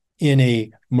dictated in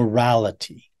a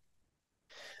morality.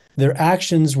 Their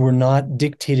actions were not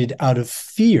dictated out of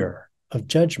fear of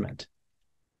judgment.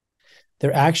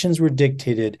 Their actions were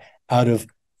dictated out of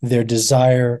their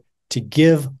desire to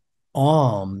give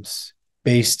alms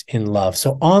based in love.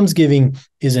 So almsgiving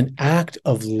is an act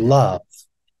of love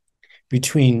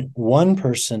between one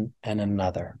person and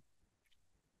another.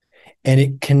 And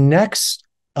it connects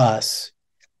us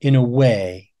in a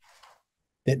way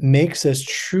that makes us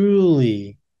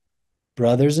truly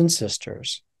brothers and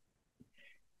sisters.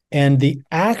 And the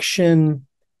action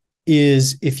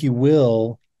is, if you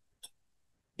will,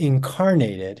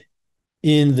 incarnated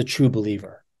in the true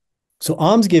believer. So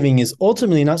almsgiving is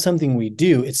ultimately not something we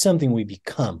do, it's something we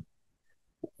become.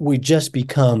 We just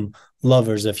become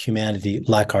lovers of humanity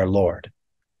like our Lord.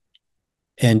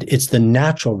 And it's the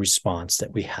natural response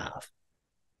that we have.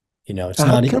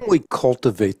 How can we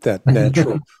cultivate that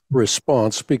natural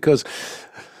response? Because,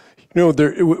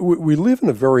 we live in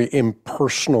a very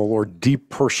impersonal or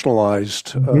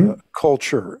depersonalized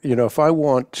culture. If I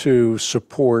want to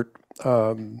support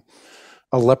a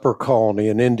leper colony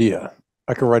in India,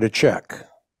 I can write a check.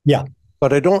 Yeah.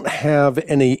 But I don't have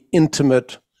any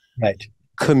intimate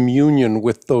communion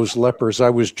with those lepers.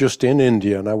 I was just in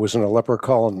India and I was in a leper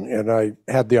colony and I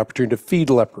had the opportunity to feed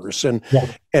lepers and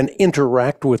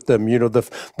interact with them. The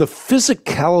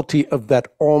physicality of that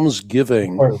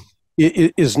almsgiving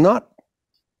is not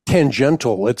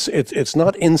tangential. It's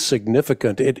not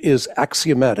insignificant. It is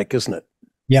axiomatic, isn't it?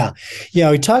 Yeah.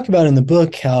 We talk about in the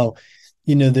book how,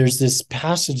 there's this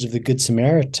passage of the Good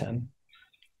Samaritan.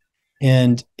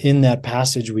 And in that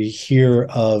passage, we hear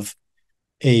of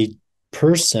a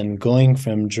person going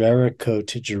from Jericho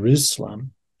to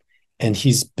Jerusalem, and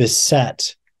he's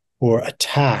beset or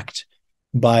attacked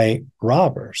by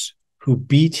robbers who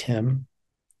beat him,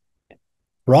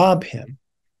 rob him,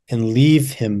 and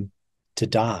leave him to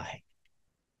die.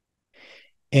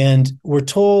 And we're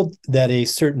told that a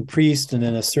certain priest and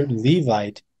then a certain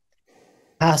Levite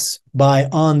pass by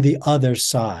on the other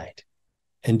side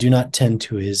and do not tend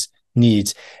to his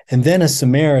needs. And then a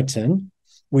Samaritan,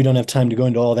 we don't have time to go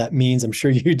into all that means. I'm sure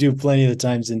you do plenty of the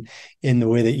times in the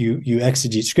way that you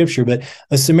exegete scripture, but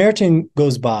a Samaritan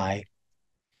goes by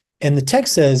and the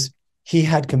text says he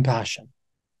had compassion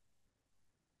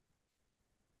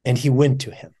and he went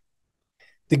to him.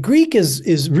 The Greek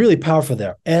is really powerful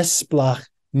there.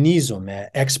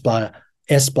 Esplachnizome,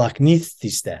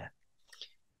 esplachnithiste.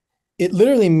 It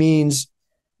literally means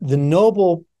the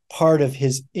noble part of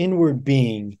his inward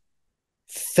being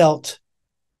felt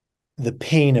the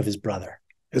pain of his brother.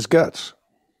 His guts.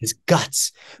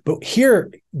 But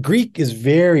here, Greek is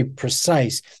very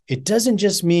precise. It doesn't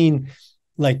just mean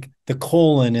like the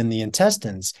colon and the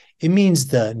intestines. It means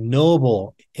the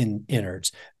noble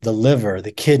innards, the liver,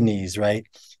 the kidneys, right?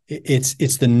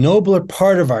 It's the nobler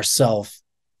part of ourself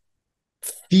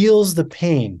feels the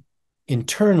pain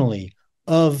internally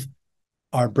of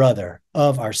our brother,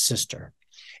 of our sister.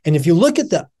 And if you look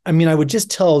at I would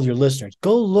just tell your listeners,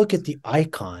 go look at the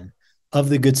icon of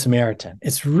the Good Samaritan.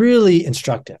 It's really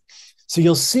instructive. So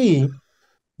you'll see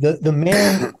the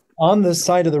man on the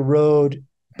side of the road,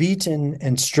 beaten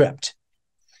and stripped.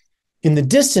 In the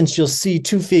distance, you'll see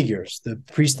two figures, the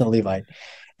priest and the Levite.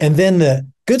 And then the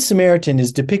Good Samaritan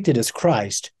is depicted as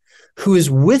Christ, who is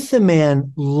with the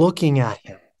man looking at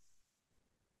him,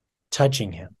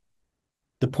 touching him.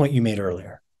 The point you made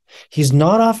earlier. He's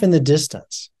not off in the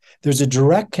distance. There's a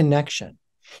direct connection.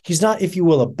 He's not, if you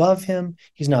will, above him.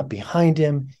 He's not behind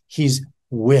him. He's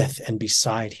with and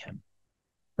beside him,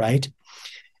 right?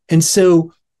 And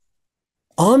so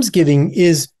almsgiving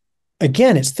is,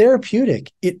 again, it's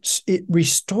therapeutic. It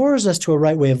restores us to a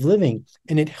right way of living,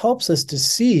 and it helps us to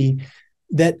see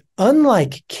that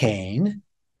unlike Cain,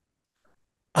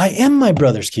 I am my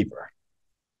brother's keeper.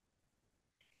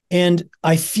 And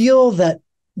I feel that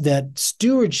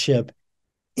stewardship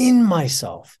in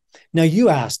myself. Now, you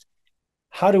asked,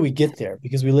 how do we get there?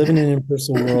 Because we live in an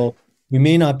impersonal world. We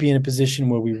may not be in a position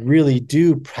where we really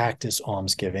do practice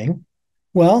almsgiving.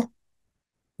 Well,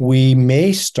 we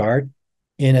may start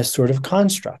in a sort of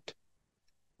construct.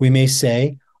 We may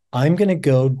say, I'm going to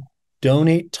go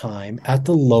donate time at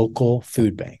the local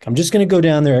food bank. I'm just going to go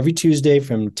down there every Tuesday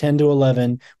from 10 to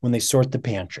 11 when they sort the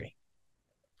pantry.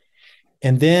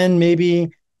 And then maybe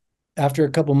after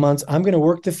a couple months, I'm going to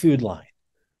work the food line.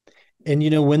 And,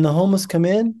 when the homeless come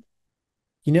in,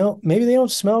 maybe they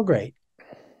don't smell great.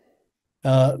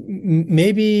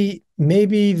 Maybe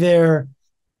they're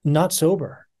not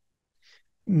sober.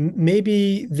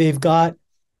 Maybe they've got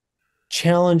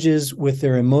challenges with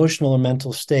their emotional or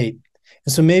mental state.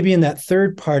 And so maybe in that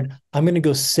third part, I'm going to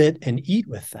go sit and eat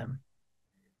with them.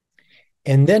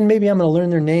 And then maybe I'm going to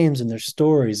learn their names and their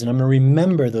stories, and I'm going to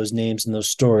remember those names and those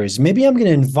stories. Maybe I'm going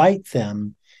to invite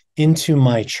them into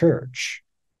my church.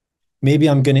 Maybe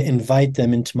I'm going to invite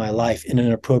them into my life in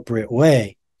an appropriate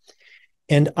way.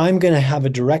 And I'm going to have a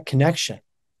direct connection.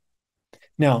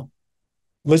 Now,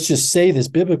 let's just say this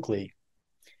biblically.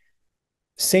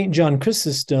 St. John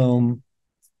Chrysostom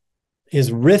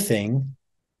is riffing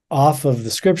off of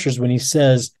the scriptures when he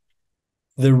says,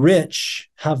 the rich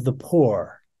have the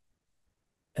poor,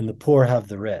 and the poor have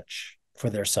the rich for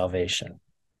their salvation.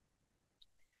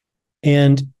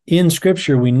 And in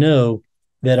scripture, we know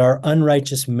that our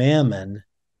unrighteous mammon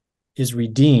is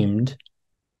redeemed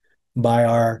by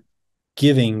our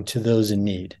giving to those in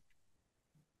need.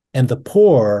 And the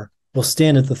poor will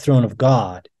stand at the throne of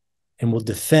God and will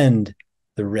defend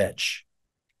the rich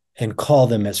and call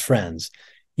them as friends.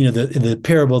 The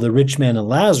parable of the rich man and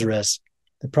Lazarus,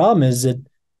 the problem is that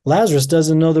Lazarus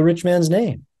doesn't know the rich man's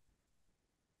name,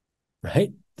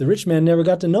 right? The rich man never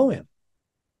got to know him.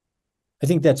 I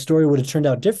think that story would have turned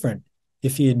out different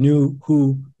if he had knew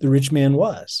who the rich man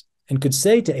was and could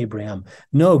say to Abraham,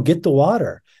 no, get the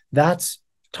water. That's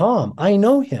Tom. I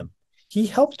know him. He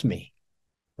helped me,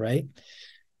 right?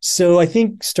 So I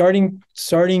think starting,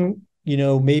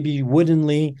 maybe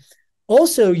woodenly.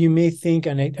 Also, you may think,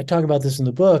 and I talk about this in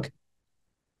the book,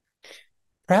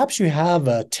 perhaps you have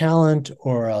a talent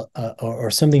or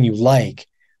something you like.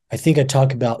 I think I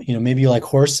talk about, maybe you like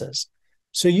horses.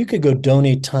 So you could go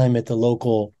donate time at the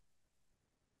local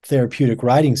therapeutic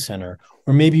riding center,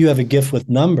 or maybe you have a gift with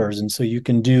numbers, and so you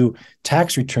can do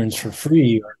tax returns for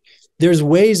free. Or there's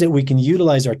ways that we can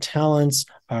utilize our talents,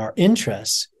 our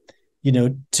interests,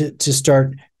 to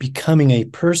start becoming a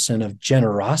person of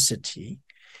generosity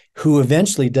who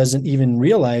eventually doesn't even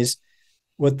realize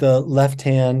what the left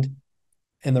hand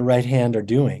and the right hand are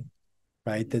doing,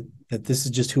 right? That this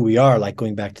is just who we are, like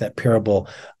going back to that parable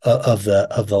of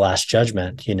the Last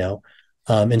Judgment,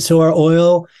 and so our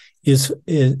oil is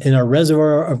in our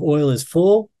reservoir of oil is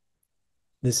full.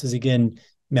 This is again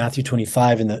Matthew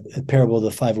 25 in the parable of the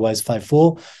 5 wise, 5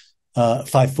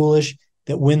 foolish.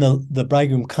 That when the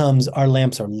bridegroom comes, our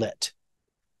lamps are lit,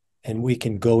 and we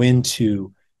can go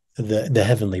into the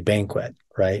heavenly banquet,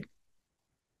 right?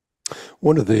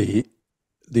 One of the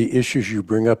issues you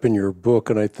bring up in your book,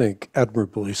 and I think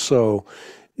admirably so,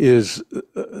 is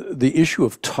the issue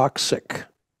of toxic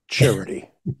charity.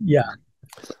 Yeah.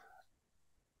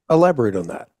 Elaborate on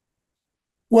that.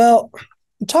 Well,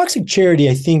 toxic charity,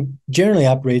 I think, generally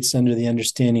operates under the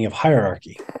understanding of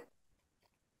hierarchy.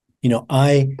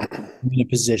 I am in a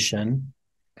position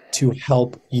to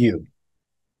help you,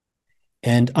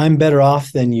 and I'm better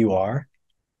off than you are,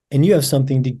 and you have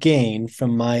something to gain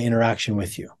from my interaction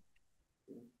with you.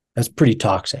 That's pretty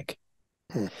toxic.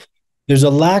 There's a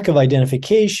lack of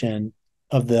identification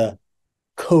of the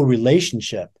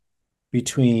co-relationship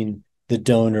between the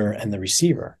donor and the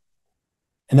receiver.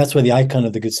 And that's why the icon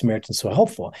of the Good Samaritan is so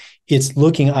helpful. It's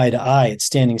looking eye to eye. It's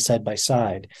standing side by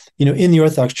side. In the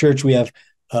Orthodox Church, we have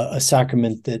a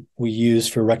sacrament that we use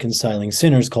for reconciling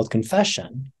sinners called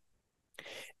confession.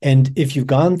 And if you've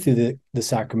gone through the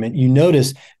sacrament, you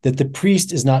notice that the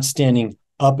priest is not standing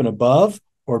up and above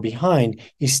or behind,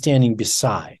 he's standing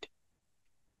beside,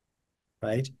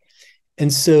 right?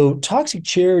 And so toxic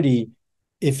charity,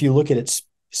 if you look at it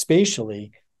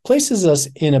spatially, places us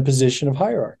in a position of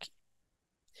hierarchy.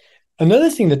 Another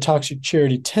thing that toxic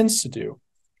charity tends to do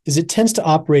is it tends to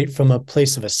operate from a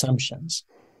place of assumptions.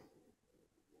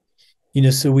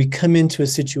 So we come into a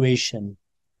situation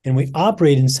and we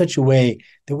operate in such a way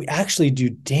that we actually do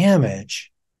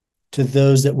damage to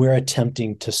those that we're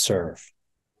attempting to serve,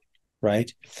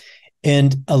 right?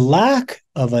 And a lack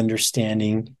of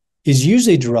understanding is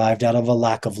usually derived out of a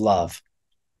lack of love.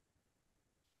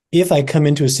 If I come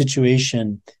into a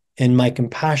situation and my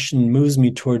compassion moves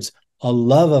me towards a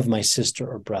love of my sister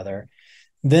or brother,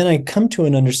 then I come to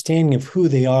an understanding of who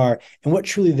they are and what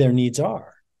truly their needs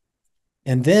are.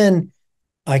 And then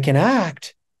I can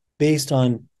act based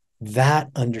on that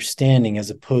understanding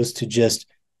as opposed to just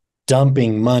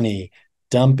dumping money,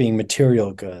 dumping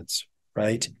material goods,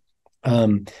 right?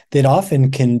 That often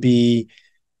can be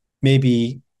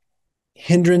maybe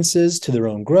hindrances to their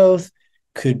own growth,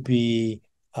 could be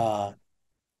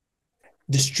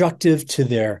destructive to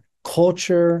their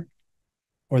culture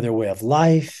or their way of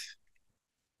life,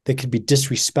 that could be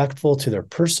disrespectful to their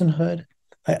personhood.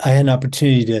 I had an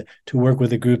opportunity to work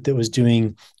with a group that was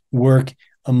doing work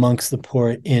amongst the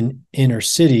poor in inner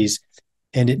cities,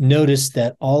 and it noticed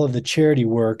that all of the charity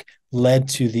work led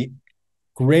to the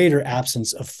greater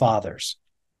absence of fathers,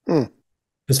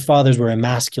 because fathers were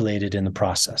emasculated in the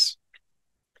process.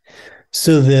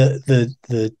 So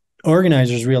the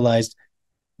organizers realized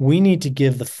we need to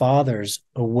give the fathers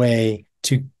a way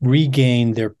to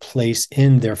regain their place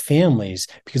in their families,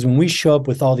 because when we show up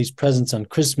with all these presents on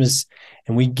Christmas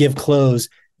and we give clothes,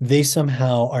 they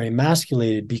somehow are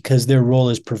emasculated because their role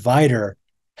as provider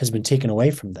has been taken away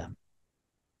from them.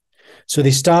 So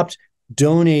they stopped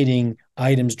donating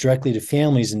items directly to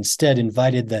families, instead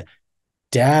invited the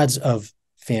dads of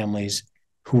families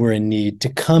who were in need to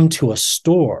come to a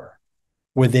store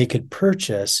where they could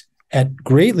purchase at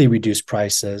greatly reduced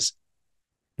prices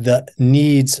the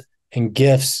needs and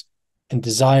gifts and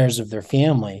desires of their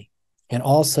family. And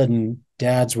all of a sudden,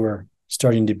 dads were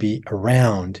starting to be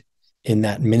around in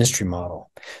that ministry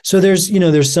model. So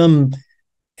there's some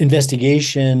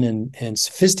investigation and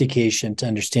sophistication to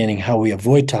understanding how we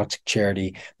avoid toxic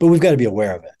charity, but we've got to be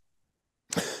aware of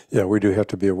it. Yeah, we do have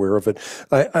to be aware of it.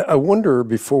 I wonder,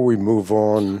 before we move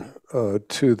on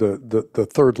to the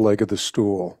third leg of the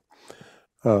stool,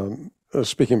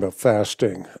 speaking about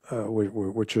fasting,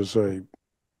 which is a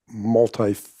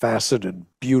multifaceted,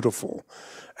 beautiful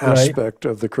aspect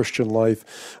of the Christian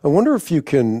life. I wonder if you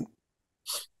can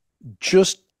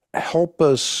just help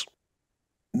us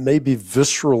maybe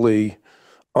viscerally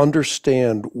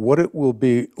understand what it will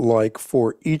be like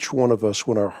for each one of us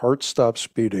when our heart stops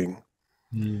beating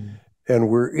and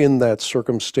we're in that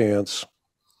circumstance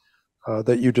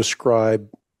that you describe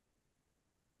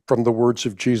from the words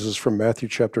of Jesus from Matthew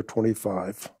chapter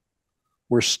 25.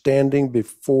 We're standing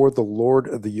before the Lord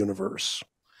of the universe.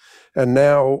 And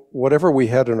now, whatever we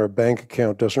had in our bank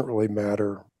account doesn't really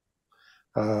matter.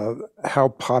 How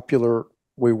popular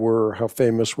we were, how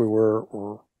famous we were,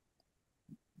 or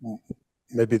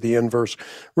maybe the inverse,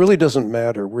 really doesn't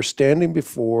matter. We're standing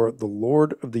before the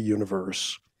Lord of the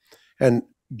universe and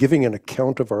giving an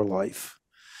account of our life.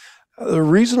 The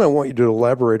reason I want you to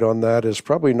elaborate on that is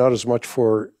probably not as much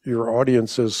for your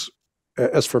audience as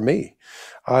for me.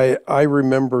 I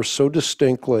remember so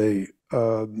distinctly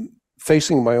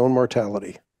facing my own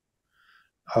mortality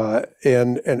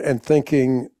and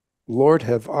thinking, Lord,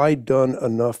 have I done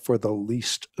enough for the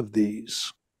least of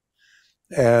these?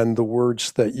 And the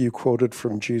words that you quoted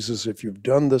from Jesus, if you've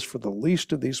done this for the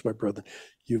least of these, my brother,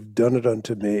 you've done it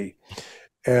unto me.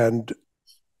 And,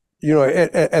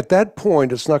 at that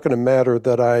point, it's not going to matter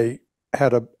that I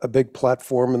had a big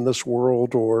platform in this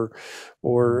world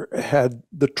or had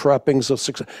the trappings of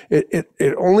success.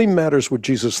 It only matters what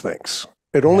Jesus thinks.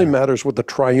 It only matters what the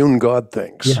triune God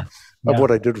thinks of what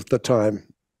I did with the time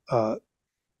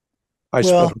I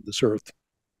spent on this earth.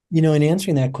 In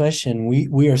answering that question,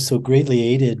 we are so greatly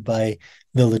aided by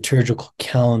the liturgical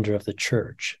calendar of the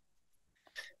church,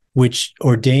 which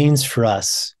ordains for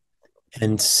us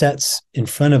and sets in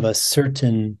front of us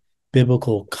certain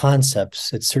biblical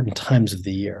concepts at certain times of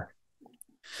the year.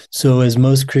 So as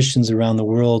most Christians around the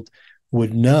world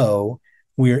would know,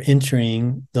 we are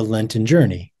entering the Lenten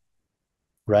journey,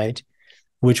 right?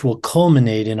 Which will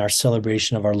culminate in our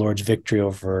celebration of our Lord's victory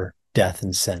over death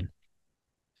and sin.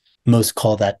 Most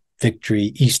call that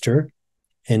victory Easter,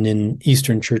 and in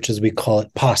Eastern churches we call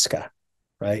it Pascha,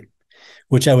 right?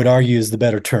 Which I would argue is the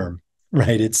better term,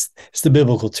 right? It's the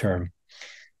biblical term.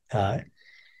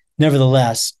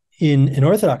 Nevertheless, in an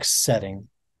Orthodox setting,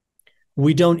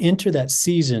 we don't enter that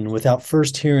season without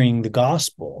first hearing the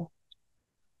gospel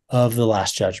of the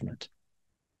Last Judgment,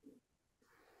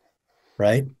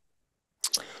 right?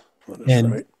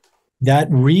 And right. That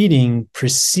reading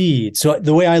precedes. So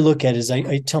the way I look at it is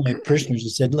I tell my parishioners, I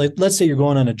said, let's say you're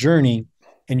going on a journey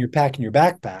and you're packing your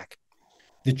backpack,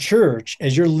 the church,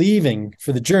 as you're leaving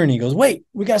for the journey, goes, wait,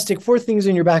 we got to stick 4 things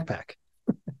in your backpack.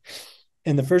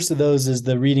 And the first of those is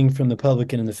the reading from the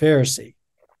publican and the Pharisee.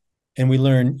 And we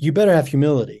learn, you better have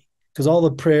humility, because all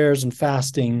the prayers and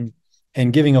fasting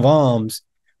and giving of alms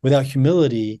without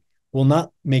humility will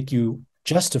not make you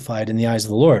justified in the eyes of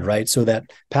the Lord, right? So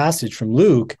that passage from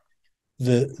Luke,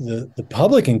 the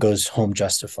publican goes home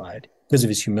justified because of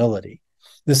his humility.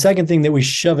 The second thing that we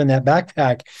shove in that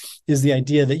backpack is the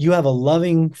idea that you have a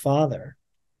loving Father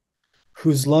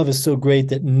whose love is so great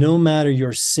that no matter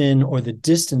your sin or the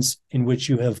distance in which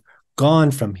you have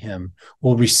gone from him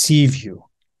will receive you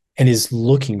and is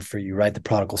looking for you, right? The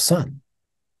prodigal son.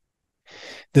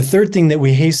 The third thing that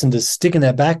we hasten to stick in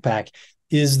that backpack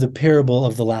is the parable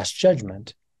of the Last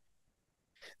Judgment.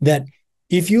 That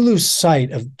if you lose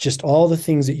sight of just all the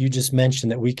things that you just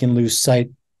mentioned that we can lose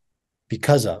sight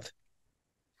because of,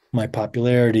 my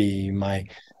popularity, my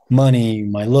money,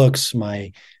 my looks,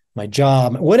 my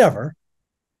job, whatever,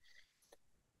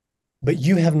 but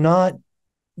you have not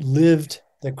lived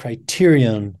the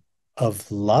criterion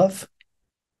of love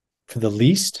for the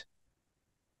least,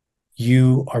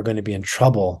 you are going to be in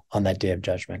trouble on that day of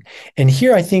judgment. And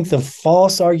here, I think the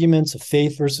false arguments of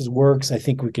faith versus works, I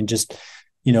think we can just,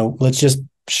 let's just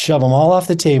shove them all off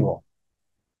the table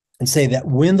and say that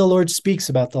when the Lord speaks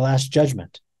about the Last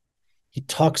Judgment, he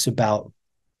talks about,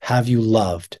 have you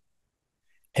loved?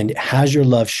 And has your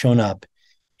love shown up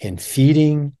in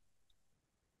feeding,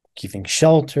 giving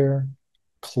shelter,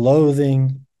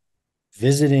 clothing,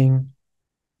 visiting?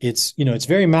 It's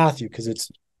very Matthew, because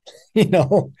it's,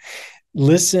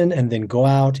 listen and then go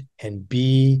out and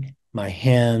be my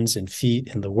hands and feet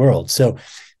in the world. So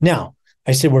now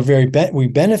I said we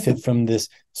benefit from this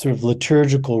sort of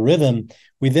liturgical rhythm.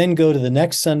 We then go to the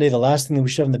next Sunday. The last thing that we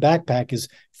shove in the backpack is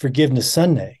Forgiveness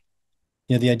Sunday.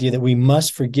 The idea that we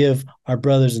must forgive our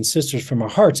brothers and sisters from our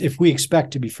hearts if we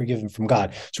expect to be forgiven from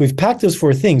God. So we've packed those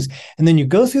 4 things. And then you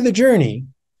go through the journey.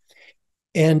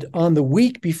 And on the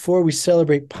week before we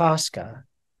celebrate Pascha,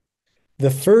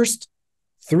 the first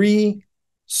 3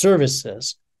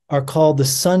 services are called the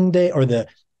Sunday, or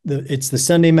it's the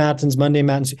Sunday Matins, Monday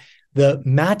Matins, the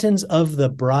Matins of the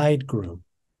Bridegroom,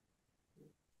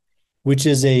 which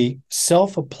is a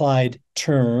self-applied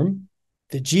term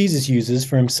that Jesus uses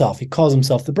for himself. He calls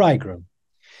himself the bridegroom.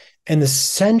 And the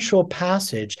central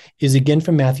passage is again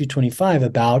from Matthew 25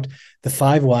 about the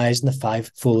 5 wise and the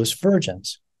 5 foolish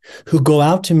virgins who go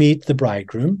out to meet the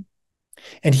bridegroom,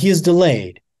 and he is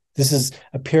delayed. This is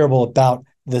a parable about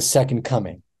the second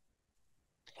coming.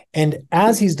 And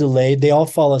as he's delayed, they all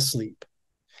fall asleep.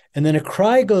 And then a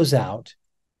cry goes out,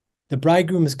 the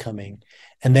bridegroom is coming,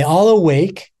 and they all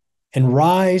awake and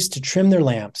rise to trim their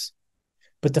lamps.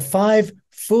 But the 5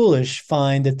 foolish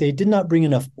find that they did not bring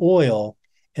enough oil,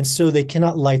 and so they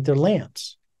cannot light their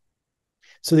lamps.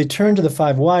 So they turn to the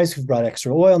 5 wise who've brought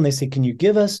extra oil, and they say, can you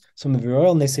give us some of your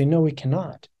oil? And they say, no, we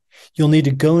cannot. You'll need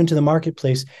to go into the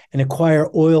marketplace and acquire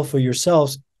oil for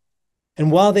yourselves.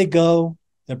 And while they go,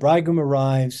 the bridegroom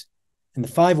arrives, and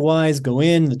the 5 wise go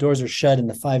in, the doors are shut, and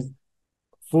the 5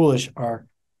 foolish are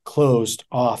closed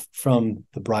off from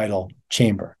the bridal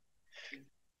chamber.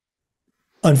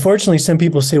 Unfortunately, some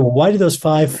people say, well, why do those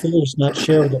 5 foolish not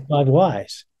share with the 5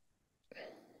 wise?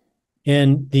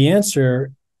 And the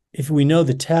answer, if we know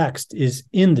the text, is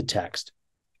in the text.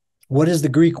 What is the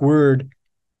Greek word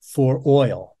for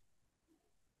oil?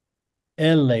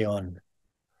 Eleon.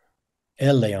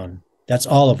 Eleon. That's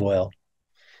olive oil.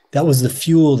 That was the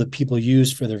fuel that people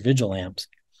used for their vigil lamps.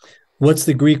 What's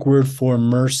the Greek word for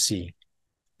mercy?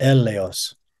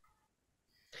 Eleos.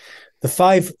 The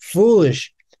 5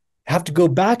 foolish have to go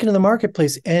back into the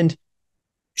marketplace and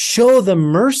show the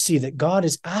mercy that God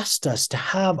has asked us to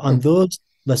have on those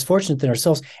less fortunate than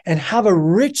ourselves, and have a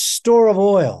rich store of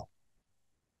oil.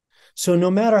 So no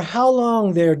matter how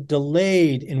long they're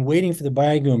delayed in waiting for the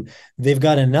bridegroom, they've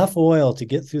got enough oil to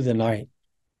get through the night.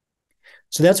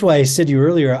 So that's why I said to you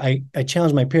earlier, I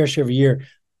challenge my parish every year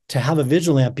to have a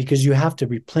vigil lamp, because you have to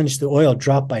replenish the oil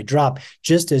drop by drop,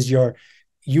 just as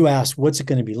you asked, what's it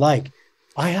going to be like?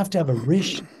 I have to have a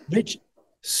rich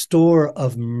store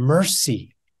of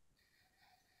mercy.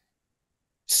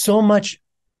 So much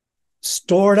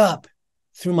stored up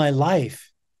through my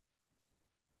life.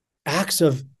 Acts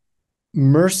of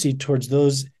mercy towards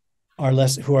those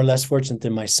who are less fortunate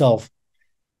than myself,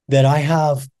 that I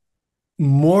have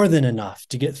more than enough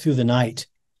to get through the night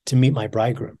to meet my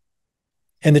bridegroom.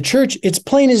 And the church, it's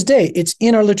plain as day. It's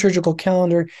in our liturgical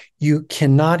calendar. You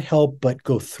cannot help but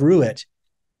go through it.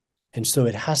 And so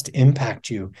it has to impact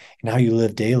you in how you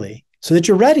live daily so that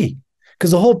you're ready.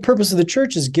 Because the whole purpose of the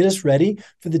church is get us ready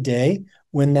for the day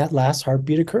when that last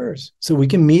heartbeat occurs, so we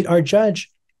can meet our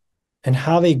judge and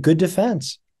have a good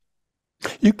defense.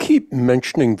 You keep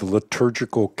mentioning the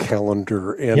liturgical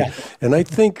calendar, and I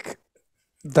think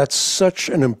that's such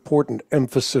an important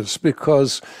emphasis,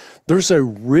 because there's a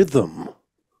rhythm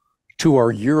to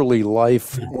our yearly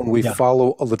life when we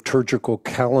follow a liturgical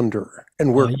calendar,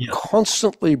 and we're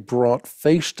constantly brought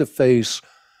face to face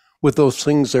with those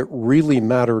things that really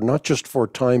matter, not just for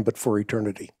time, but for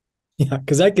eternity. Yeah,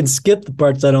 because I can skip the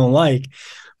parts I don't like,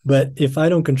 but if I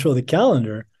don't control the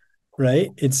calendar, right,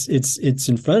 it's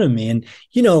in front of me. And,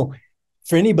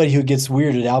 for anybody who gets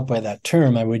weirded out by that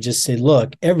term, I would just say,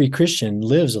 look, every Christian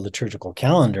lives a liturgical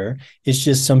calendar. It's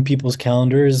just some people's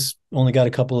calendars only got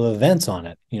a couple of events on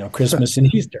it, Christmas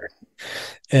and Easter.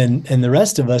 And the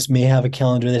rest of us may have a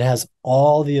calendar that has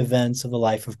all the events of the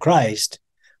life of Christ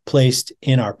placed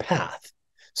in our path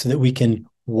so that we can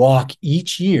walk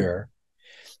each year.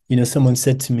 Someone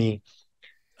said to me,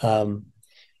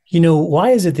 why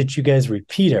is it that you guys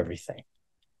repeat everything?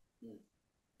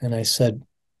 And I said,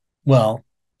 well,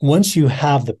 once you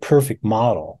have the perfect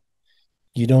model,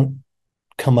 you don't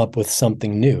come up with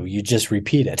something new. You just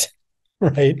repeat it,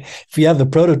 right? If we have the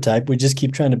prototype, we just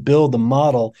keep trying to build the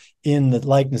model in the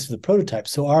likeness of the prototype.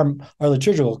 So our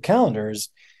liturgical calendar it's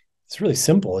really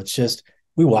simple. It's just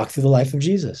we walk through the life of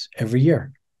Jesus every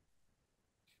year.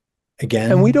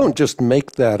 Again. And we don't just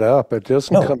make that up. It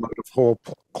doesn't come out of whole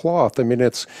cloth. I mean,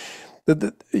 it's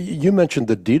you mentioned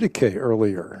the didache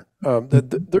earlier.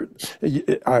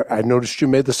 I noticed you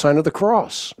made the sign of the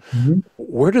cross. Mm-hmm.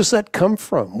 Where does that come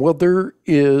from? Well, there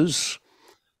is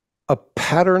a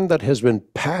pattern that has been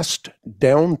passed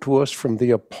down to us from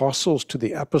the apostles to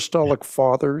the apostolic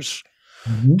fathers,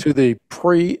 to the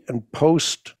pre and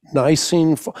post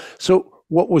Nicene. So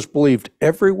what was believed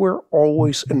everywhere,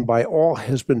 always, and by all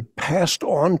has been passed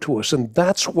on to us. And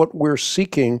that's what we're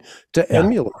seeking to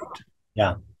emulate.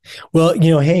 Yeah. Well,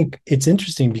 Hank, it's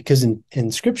interesting because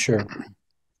in Scripture,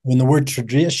 when the word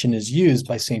tradition is used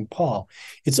by St. Paul,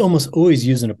 it's almost always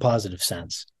used in a positive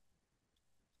sense.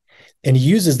 And he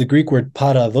uses the Greek word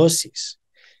paradosis.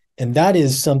 And that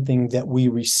is something that we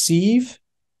receive,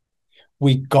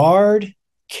 we guard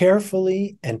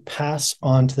carefully, and pass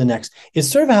on to the next. It's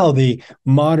sort of how the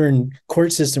modern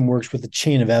court system works with the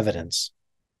chain of evidence,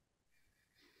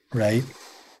 right?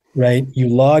 Right? You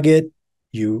log it,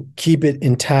 you keep it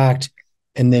intact,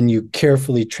 and then you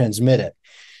carefully transmit it.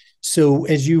 So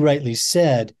as you rightly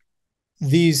said,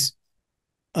 these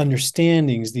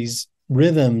understandings, these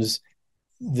rhythms,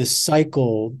 the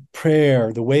cycle,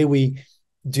 prayer, the way we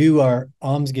do our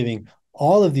almsgiving,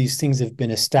 all of these things have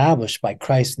been established by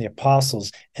Christ and the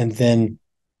apostles, and then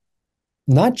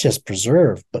not just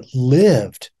preserved, but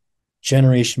lived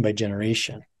generation by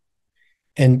generation.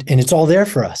 And it's all there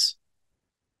for us,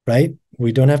 right?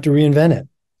 We don't have to reinvent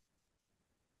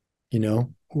it.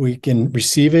 We can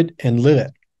receive it and live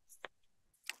it.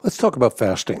 Let's talk about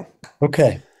fasting.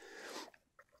 Okay.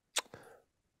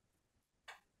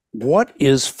 What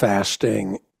is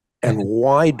fasting, and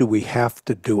why do we have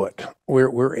to do it?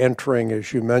 We're entering,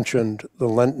 as you mentioned, the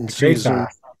Lenten season,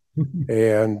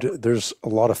 and there's a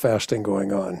lot of fasting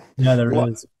going on. Yeah, there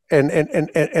is. And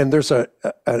there's a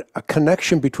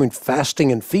connection between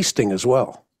fasting and feasting as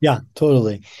well. Yeah,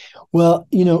 totally. Well,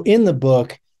 in the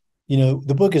book,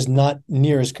 the book is not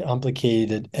near as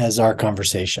complicated as our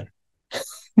conversation.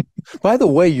 By the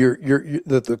way,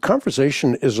 the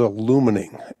conversation is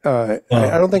illuminating. I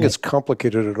don't think it's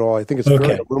complicated at all. I think it's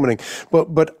very illuminating.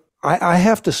 But I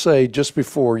have to say, just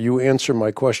before you answer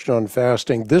my question on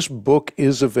fasting, this book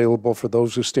is available for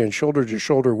those who stand shoulder to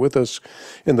shoulder with us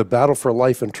in the battle for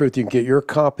life and truth. You can get your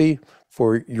copy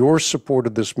for your support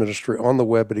of this ministry on the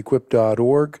web at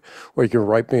equip.org, or you can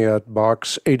write me at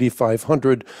Box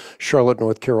 8500, Charlotte,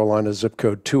 North Carolina, zip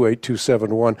code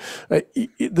 28271.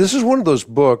 This is one of those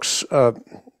books, I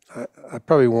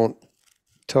probably won't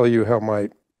tell you how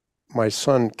my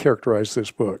son characterized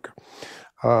this book.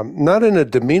 Not in a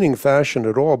demeaning fashion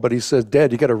at all, but he says,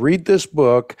 Dad, you got to read this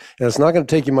book, and it's not going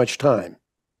to take you much time.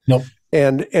 Nope.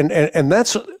 And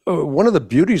that's one of the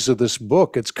beauties of this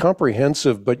book. It's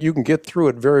comprehensive, but you can get through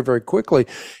it very, very quickly,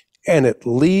 and it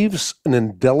leaves an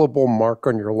indelible mark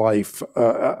on your life.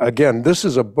 Again, this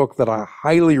is a book that I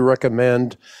highly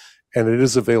recommend, and it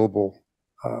is available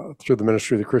through the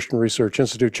Ministry of the Christian Research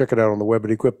Institute. Check it out on the web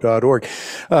at equip.org.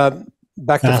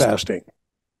 Back to fasting.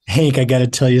 Hank, I got to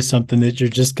tell you something that you're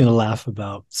just going to laugh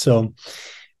about. So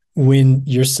when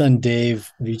your son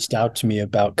Dave reached out to me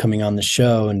about coming on the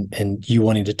show and you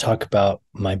wanting to talk about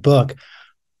my book,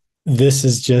 this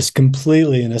is just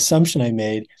completely an assumption I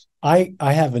made. I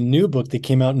have a new book that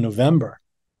came out in November.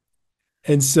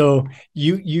 And so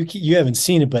you haven't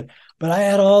seen it, but I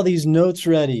had all these notes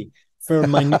ready for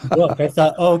my new book. I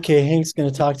thought, oh, okay, Hank's going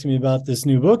to talk to me about this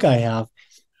new book I have.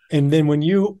 And then when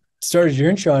you started your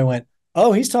intro, I went,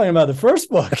 oh, he's talking about the first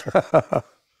book.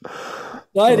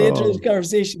 So I had to enter this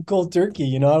conversation cold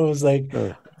turkey. I was like,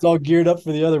 it's all geared up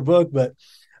for the other book. But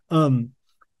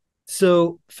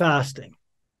so fasting.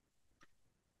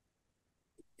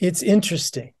 It's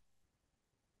interesting.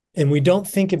 And we don't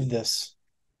think of this,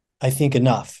 I think,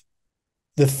 enough.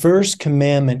 The first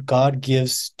commandment God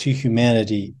gives to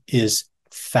humanity is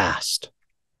fast.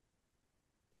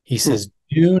 He says,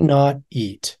 do not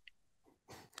eat.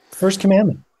 First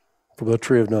commandment. From the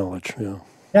tree of knowledge, yeah.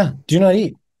 Yeah, do not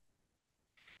eat.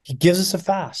 He gives us a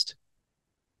fast.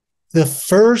 The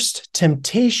first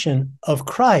temptation of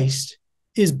Christ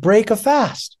is break a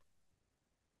fast.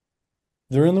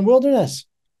 They're in the wilderness.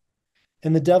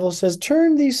 And the devil says,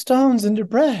 turn these stones into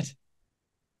bread.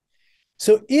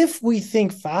 So if we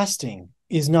think fasting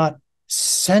is not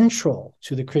central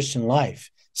to the Christian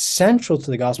life, central to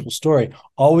the gospel story,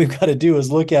 all we've got to do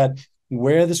is look at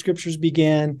where the scriptures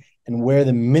began and where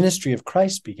the ministry of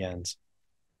Christ begins.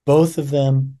 Both of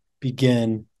them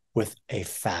begin with a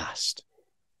fast.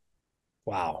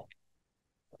 Wow.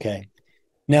 Okay.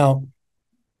 Now,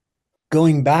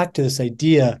 going back to this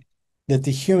idea that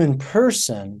the human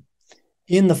person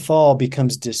in the fall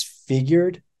becomes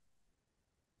disfigured,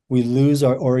 we lose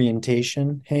our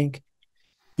orientation, Hank.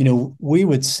 We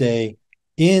would say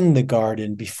in the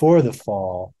garden before the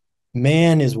fall,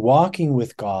 man is walking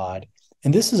with God.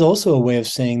 And this is also a way of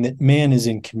saying that man is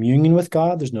in communion with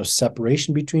God. There's no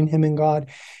separation between him and God.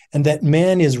 And that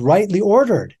man is rightly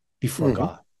ordered before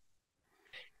God.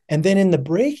 And then in the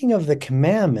breaking of the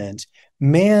commandment,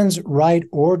 man's right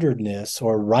orderedness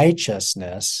or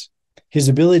righteousness, his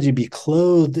ability to be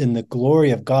clothed in the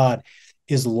glory of God,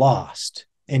 is lost.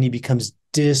 And he becomes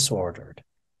disordered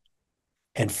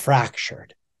and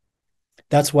fractured.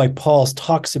 That's why Paul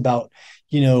talks about,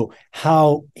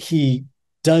 how he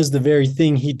does the very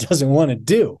thing he doesn't want to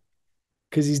do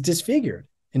because he's disfigured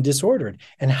and disordered.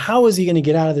 And how is he going to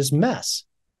get out of this mess?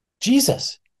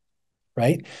 Jesus,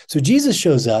 right? So Jesus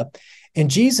shows up and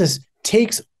Jesus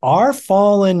takes our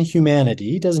fallen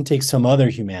humanity, he doesn't take some other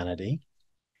humanity,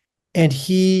 and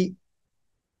he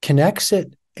connects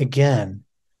it again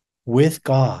with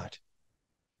God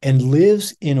and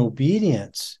lives in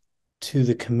obedience to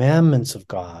the commandments of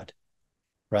God,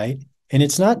 right? And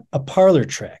it's not a parlor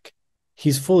trick.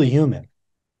 He's fully human.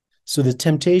 So the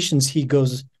temptations he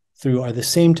goes through are the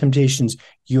same temptations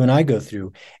you and I go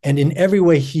through. And in every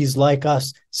way, he's like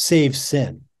us, save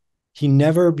sin. He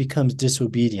never becomes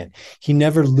disobedient. He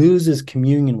never loses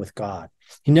communion with God.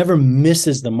 He never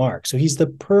misses the mark. So he's the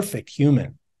perfect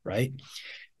human, right?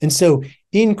 And so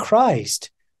in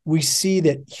Christ, we see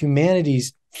that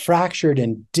humanity's fractured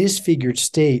and disfigured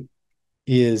state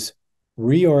is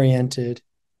reoriented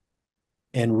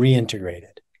and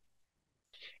reintegrated.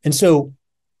 And so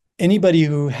anybody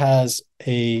who has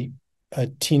a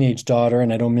teenage daughter,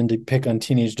 and I don't mean to pick on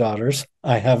teenage daughters,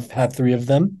 I have had 3 of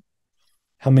them.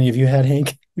 How many of you had,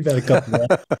 Hank? You've had a couple.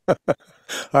 Right?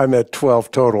 I'm at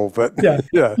 12 total, but yeah,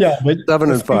 but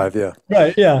 7 and 5, yeah.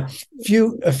 Right, yeah.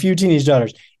 A few teenage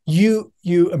daughters. I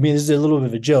mean, this is a little bit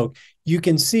of a joke. You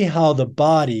can see how the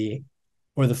body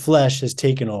or the flesh has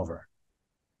taken over.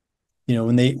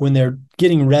 When they're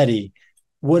getting ready,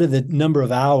 what are the number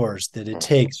of hours that it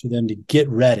takes for them to get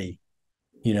ready?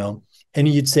 And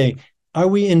you'd say, are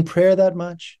we in prayer that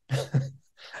much?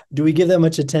 Do we give that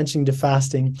much attention to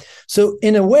fasting? So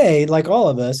in a way, like all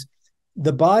of us,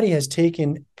 the body has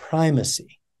taken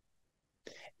primacy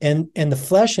and the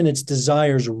flesh and its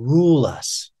desires rule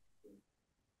us.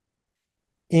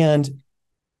 And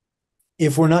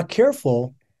if we're not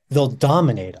careful, they'll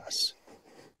dominate us.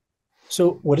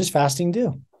 So what does fasting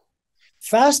do?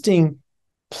 Fasting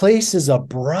places a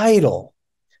bridle,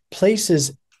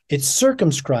 it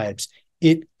circumscribes,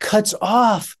 it cuts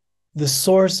off the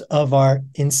source of our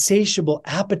insatiable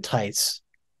appetites,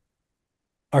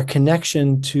 our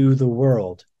connection to the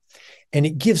world. And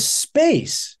it gives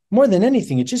space. More than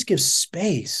anything, it just gives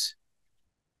space.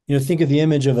 Think of the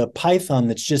image of a python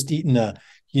that's just eaten a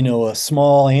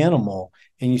small animal,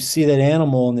 and you see that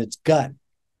animal in its gut,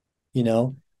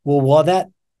 well, while that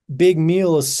big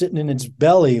meal is sitting in its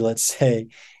belly, let's say,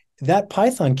 that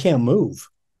python can't move,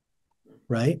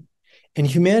 right? And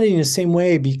humanity in the same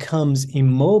way becomes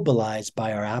immobilized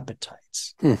by our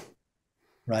appetites,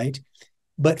 right?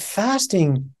 But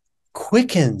fasting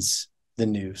quickens the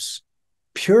nous,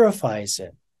 purifies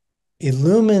it,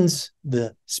 illumines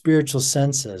the spiritual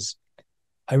senses.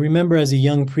 I remember as a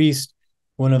young priest,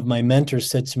 one of my mentors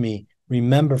said to me,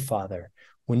 remember, Father,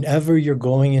 whenever you're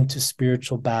going into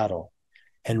spiritual battle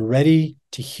and ready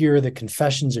to hear the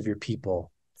confessions of your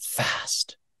people,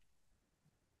 fast.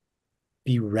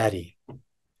 Be ready,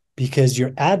 because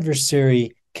your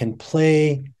adversary can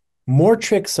play more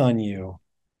tricks on you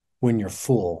when you're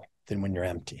full than when you're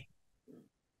empty.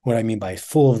 What I mean by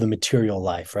full of the material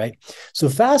life, right? So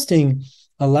fasting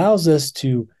allows us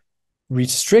to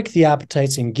restrict the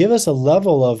appetites and give us a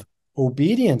level of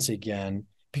obedience again,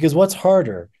 because what's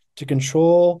harder, to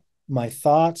control my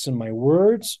thoughts and my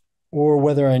words, or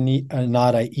whether or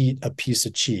not I eat a piece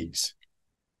of cheese?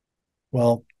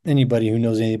 Well, anybody who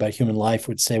knows anything about human life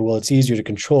would say, well, it's easier to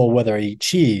control whether I eat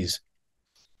cheese.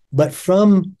 But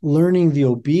from learning the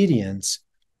obedience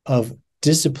of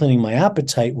disciplining my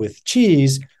appetite with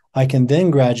cheese, I can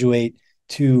then graduate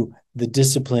to the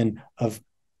discipline of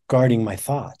guarding my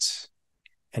thoughts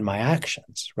and my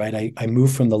actions, right? I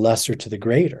move from the lesser to the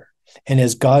greater. And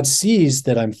as God sees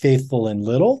that I'm faithful in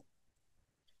little,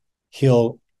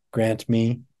 he'll grant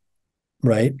me,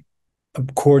 right?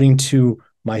 According to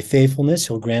my faithfulness,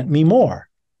 he'll grant me more,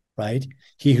 right?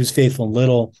 He who's faithful in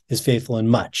little is faithful in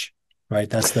much, right?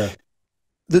 That's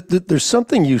There's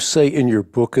something you say in your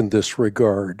book in this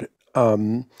regard.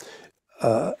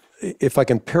 If I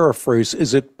can paraphrase,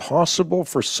 is it possible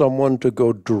for someone to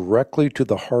go directly to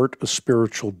the heart of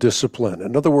spiritual discipline?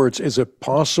 In other words, is it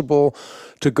possible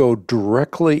to go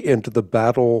directly into the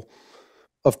battle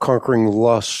of conquering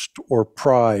lust or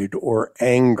pride or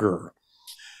anger?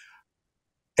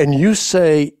 And you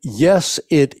say, yes,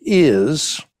 it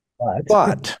is,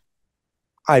 but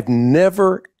I've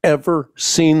never, ever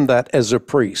seen that as a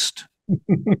priest.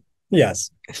 Yes.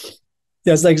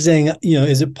 Yeah, it's like saying,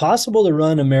 is it possible to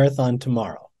run a marathon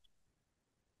tomorrow?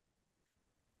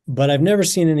 But I've never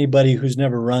seen anybody who's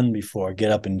never run before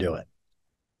get up and do it.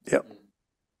 Yep.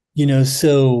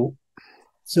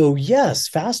 So yes,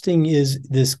 fasting is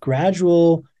this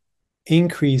gradual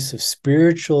increase of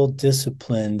spiritual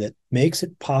discipline that makes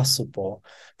it possible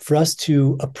for us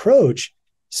to approach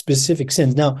specific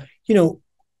sins. Now,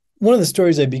 one of the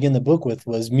stories I begin the book with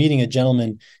was meeting a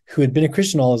gentleman who had been a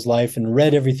Christian all his life and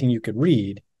read everything you could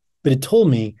read, but had told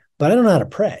me, but I don't know how to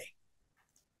pray.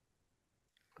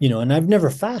 And I've never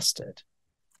fasted.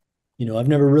 I've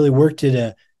never really worked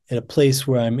at a place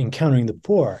where I'm encountering the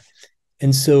poor.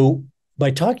 And so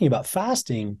by talking about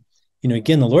fasting,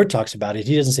 again, the Lord talks about it.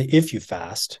 He doesn't say if you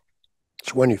fast.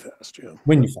 It's when you fast, yeah.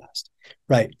 When you fast,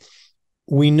 right.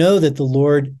 We know that the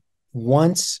Lord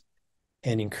wants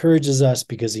and encourages us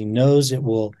because he knows it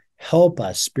will help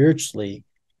us spiritually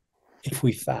if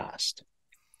we fast.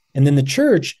 And then the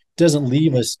church doesn't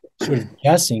leave us sort of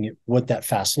guessing at what that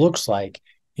fast looks like.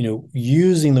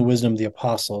 Using the wisdom of the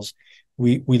apostles,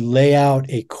 we lay out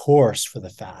a course for the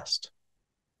fast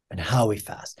and how we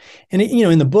fast. And,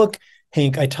 in the book,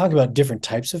 Hank, I talk about different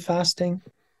types of fasting.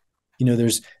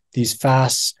 There's these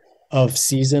fasts of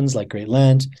seasons like Great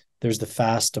Lent. There's the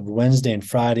fast of Wednesday and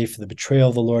Friday for the betrayal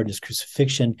of the Lord and his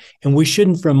crucifixion. And we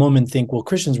shouldn't for a moment think, well,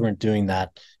 Christians weren't doing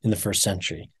that in the first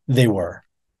century. They were,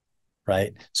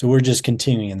 right? So we're just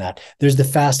continuing in that. There's the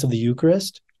fast of the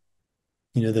Eucharist,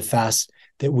 the fast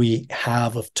that we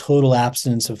have of total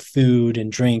abstinence of food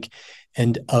and drink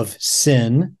and of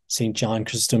sin. St. John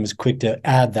Chrysostom is quick to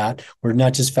add that. We're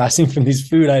not just fasting from these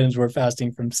food items, we're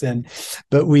fasting from sin.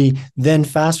 But we then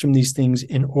fast from these things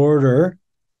in order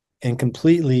and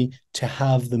completely to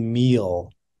have the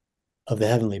meal of the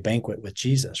heavenly banquet with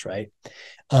Jesus, right?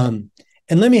 And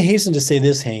let me hasten to say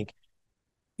this, Hank.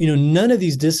 None of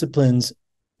these disciplines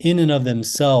in and of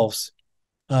themselves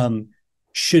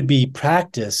should be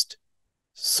practiced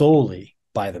solely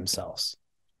by themselves.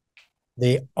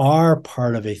 They are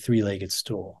part of a three-legged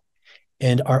stool.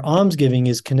 And our almsgiving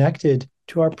is connected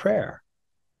to our prayer,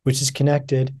 which is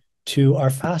connected to our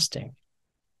fasting,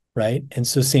 right? And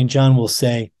so St. John will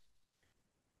say,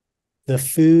 the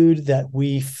food that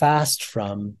we fast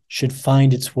from should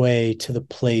find its way to the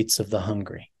plates of the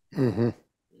hungry,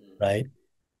 right?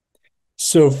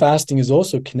 So fasting is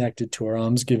also connected to our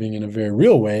almsgiving in a very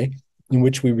real way, in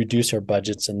which we reduce our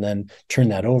budgets and then turn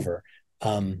that over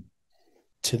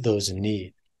to those in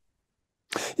need.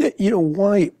 Yeah,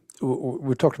 why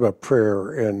we talked about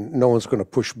prayer, and no one's going to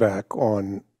push back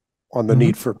on the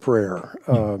need for prayer.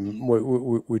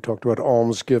 We talked about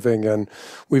almsgiving, and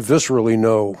we viscerally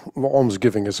know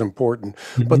almsgiving is important,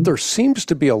 but there seems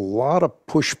to be a lot of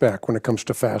pushback when it comes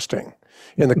to fasting.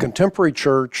 In the contemporary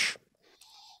church,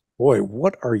 boy,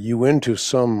 what are you into?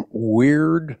 Some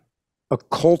weird,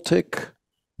 occultic,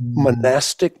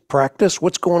 monastic practice?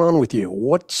 What's going on with you?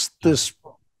 What's this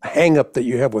hang up that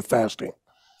you have with fasting?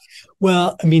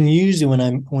 Well, I mean, usually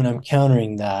when I'm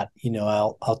countering that,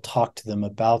 I'll talk to them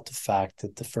about the fact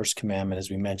that the first commandment,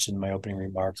 as we mentioned in my opening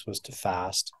remarks, was to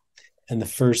fast. And the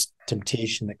first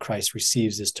temptation that Christ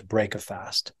receives is to break a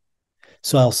fast.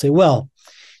 So I'll say, well,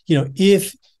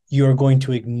 if you're going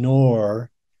to ignore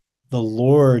the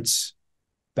Lord's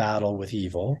battle with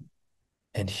evil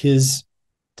and his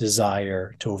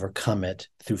desire to overcome it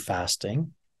through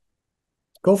fasting,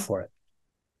 go for it.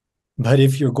 But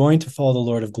if you're going to follow the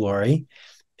Lord of glory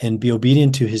and be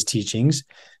obedient to his teachings,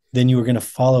 then you are going to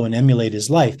follow and emulate his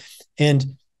life.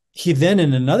 And he then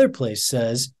in another place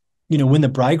says, when the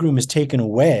bridegroom is taken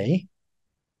away,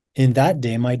 in that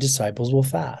day my disciples will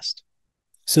fast.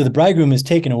 So the bridegroom is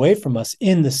taken away from us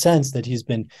in the sense that he's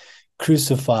been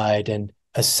crucified and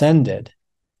ascended.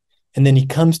 And then he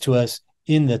comes to us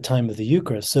in the time of the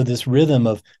Eucharist. So this rhythm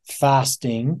of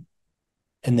fasting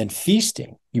and then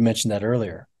feasting, you mentioned that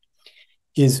earlier,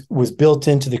 was built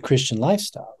into the Christian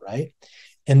lifestyle, right?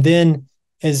 And then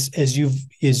as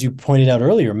you pointed out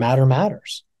earlier, matter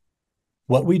matters.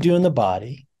 What we do in the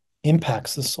body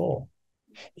impacts the soul.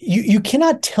 You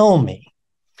cannot tell me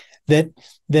that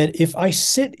if I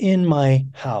sit in my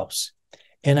house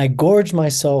and I gorge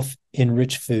myself in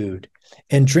rich food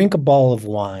and drink a bottle of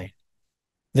wine,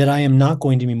 that I am not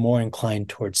going to be more inclined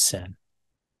towards sin.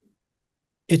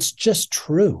 It's just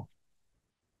true.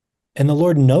 And the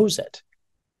Lord knows it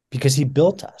because he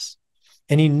built us.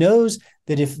 And he knows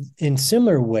that if in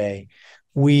similar way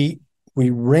we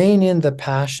rein in the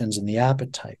passions and the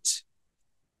appetites,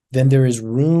 then there is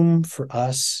room for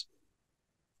us,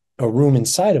 a room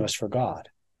inside of us for God.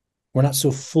 We're not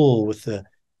so full with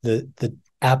the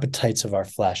appetites of our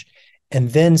flesh. And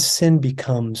then sin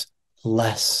becomes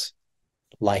less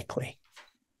likely,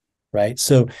 right?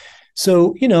 So,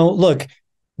 look,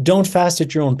 don't fast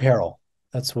at your own peril.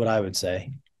 That's what I would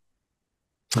say.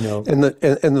 And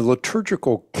the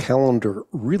liturgical calendar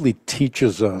really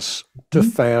teaches us to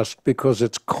fast because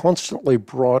it's constantly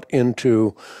brought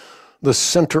into the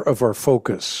center of our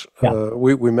focus. Yeah.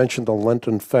 We mentioned the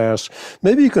Lenten fast.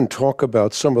 Maybe you can talk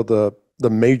about some of the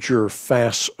major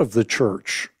fasts of the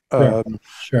church. Sure.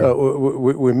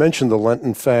 We mentioned the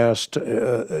Lenten fast.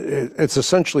 It's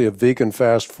essentially a vegan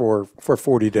fast for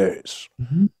 40 days.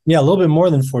 Mm-hmm. Yeah, a little bit more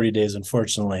than 40 days,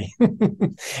 unfortunately,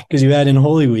 because you add in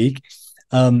Holy Week.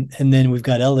 And then we've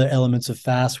got other elements of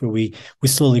fast where we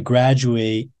slowly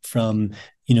graduate from,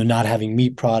 not having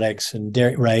meat products and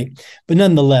dairy, right? But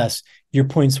nonetheless, your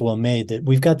point's well made that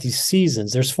we've got these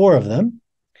seasons. There's 4 of them.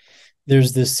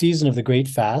 There's this season of the Great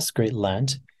Fast, Great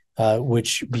Lent,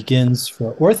 which begins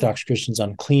for Orthodox Christians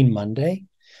on Clean Monday,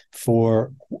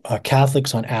 for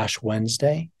Catholics on Ash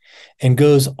Wednesday, and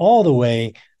goes all the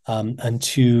way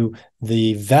unto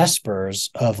the Vespers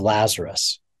of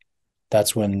Lazarus.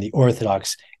 That's when the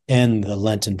Orthodox end the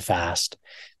Lenten fast.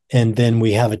 And then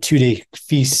we have a 2-day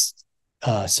feast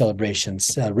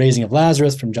celebrations, raising of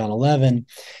Lazarus from John 11,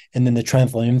 and then the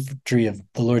triumphal entry of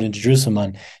the Lord into Jerusalem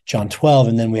on John 12,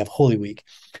 and then we have Holy Week.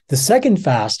 The second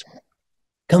fast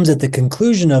comes at the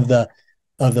conclusion of the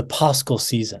Paschal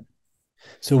season.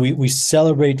 So we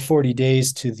celebrate 40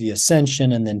 days to the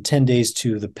Ascension and then 10 days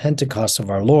to the Pentecost of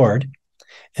our Lord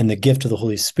and the gift of the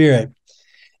Holy Spirit.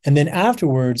 And then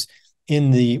afterwards,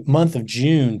 in the month of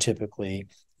June, typically,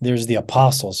 there's the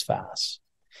Apostles' Fast.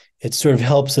 It sort of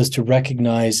helps us to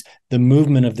recognize the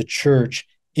movement of the church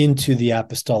into the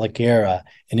apostolic era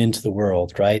and into the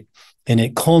world, right? And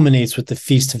it culminates with the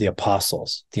Feast of the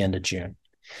Apostles, the end of June.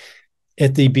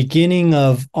 At the beginning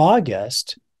of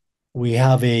August, we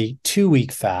have a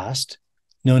 2-week fast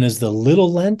known as the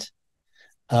Little Lent,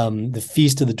 the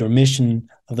Feast of the Dormition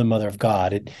of the Mother of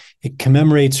God. It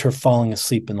commemorates her falling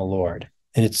asleep in the Lord.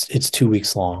 And it's 2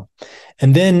 weeks long.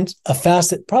 And then a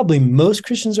fast that probably most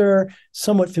Christians are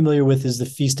somewhat familiar with is the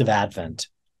Feast of Advent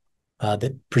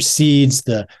that precedes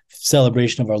the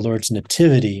celebration of our Lord's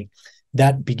Nativity.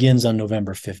 That begins on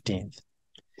November 15th.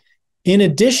 In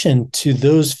addition to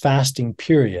those fasting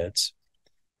periods,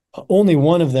 only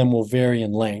one of them will vary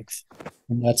in length.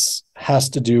 And that's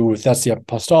the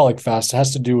apostolic fast. It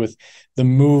has to do with the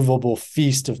movable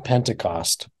Feast of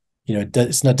Pentecost. It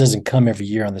doesn't come every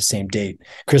year on the same date.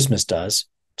 Christmas does,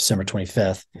 December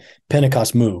 25th.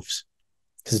 Pentecost moves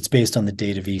because it's based on the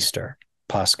date of Easter,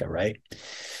 Pascha, right?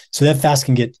 So that fast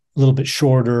can get a little bit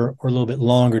shorter or a little bit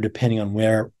longer depending on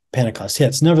where Pentecost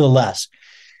hits. Nevertheless,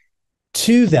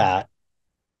 to that,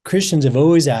 Christians have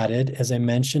always added, as I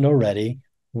mentioned already,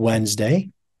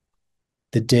 Wednesday,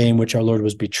 the day in which our Lord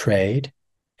was betrayed,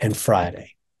 and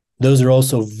Friday. Those are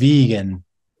also vegan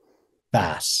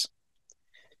fasts.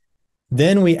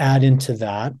 Then we add into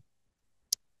that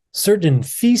certain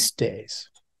feast days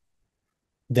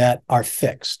that are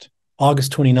fixed.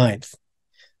 August 29th,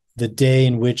 the day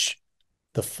in which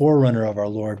the forerunner of our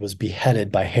Lord was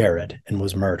beheaded by Herod and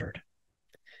was murdered.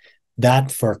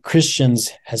 That for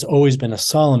Christians has always been a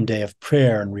solemn day of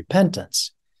prayer and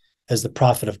repentance, as the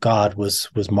prophet of God was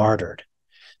martyred.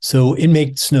 So it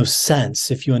makes no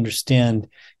sense, if you understand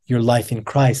your life in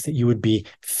Christ, that you would be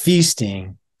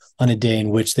feasting on a day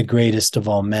in which the greatest of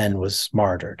all men was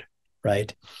martyred,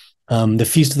 right? The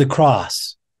Feast of the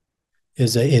Cross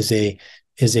is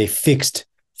a fixed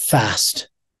fast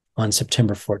on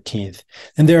September 14th.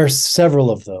 And there are several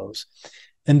of those.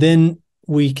 And then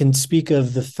we can speak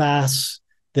of the fasts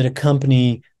that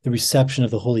accompany the reception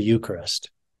of the Holy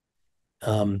Eucharist.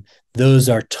 Those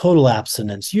are total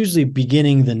abstinence, usually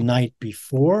beginning the night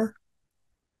before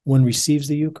one receives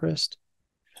the Eucharist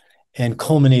and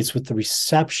culminates with the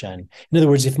reception. In other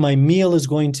words, if my meal is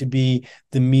going to be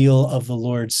the meal of the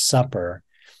Lord's Supper,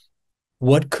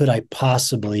 what could I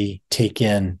possibly take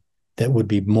in that would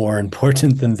be more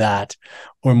important than that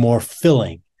or more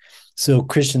filling? So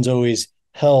Christians always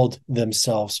held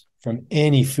themselves from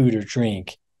any food or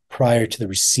drink prior to the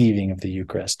receiving of the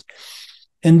Eucharist.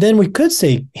 And then we could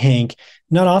say, Hank,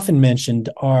 not often mentioned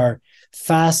are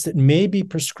fasts that may be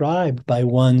prescribed by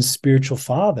one's spiritual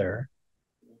father,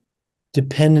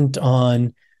 dependent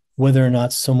on whether or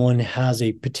not someone has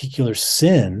a particular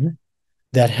sin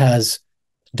that has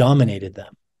dominated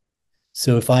them.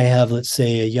 So if I have, let's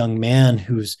say, a young man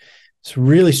who's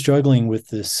really struggling with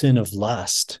the sin of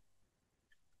lust,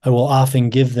 I will often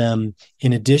give them,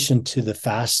 in addition to the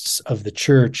fasts of the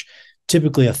church,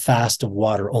 typically a fast of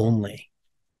water only,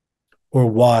 or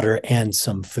water and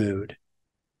some food,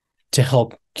 to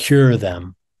help cure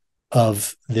them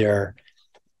of their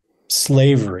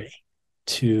slavery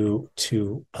to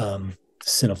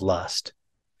sin of lust.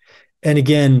 And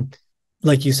again,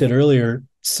 like you said earlier,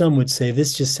 some would say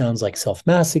this just sounds like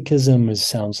self-masochism. It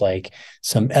sounds like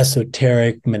some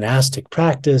esoteric monastic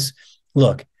practice.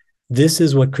 Look, this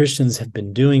is what Christians have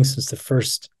been doing since the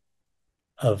first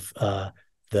of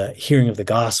the hearing of the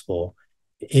gospel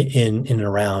in and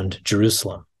around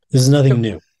Jerusalem. This is nothing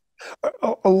new.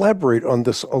 I'll elaborate on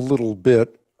this a little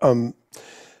bit.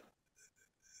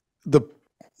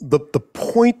 The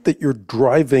point that you're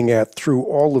driving at through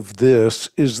all of this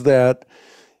is that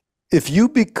if you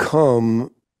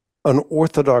become an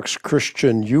Orthodox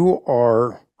Christian, you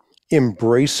are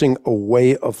embracing a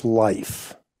way of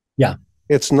life. Yeah.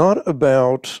 It's not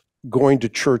about going to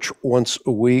church once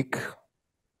a week.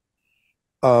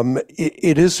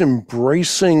 It is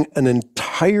embracing an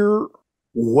entire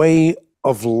way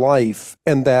of life,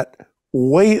 and that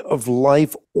way of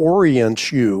life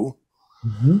orients you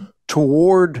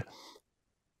toward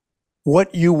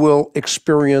what you will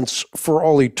experience for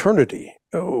all eternity,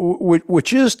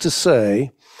 which is to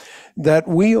say that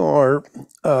we are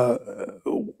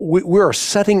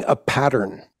setting a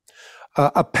pattern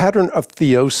of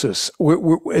theosis.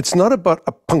 It's not about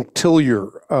a punctiliar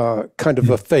kind of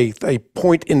a faith, a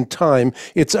point in time.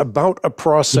 It's about a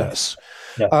process.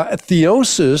 Yeah.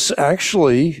 Theosis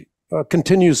actually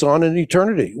continues on in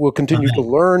eternity. We'll continue to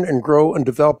learn and grow and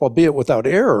develop, albeit without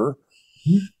error.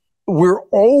 We're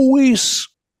always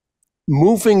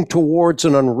moving towards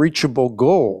an unreachable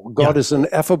goal. God is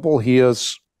ineffable. He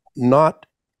is not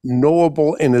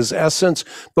knowable in his essence,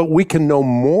 but we can know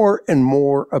more and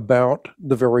more about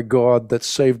the very God that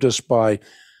saved us by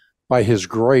his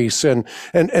grace.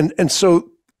 And so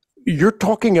you're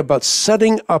talking about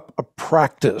setting up a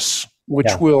practice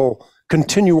which will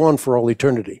continue on for all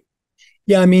eternity.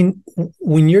 Yeah, I mean,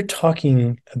 when you're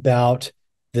talking about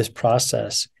this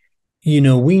process, we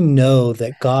know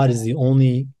that God is the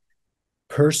only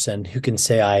person who can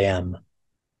say, I am,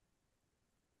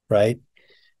 right?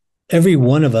 Every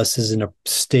one of us is in a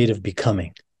state of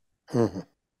becoming,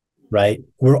 right?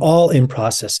 We're all in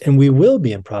process, and we will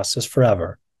be in process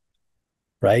forever,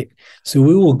 right? So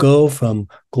we will go from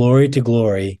glory to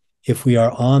glory if we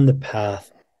are on the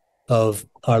path of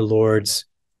our Lord's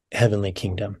heavenly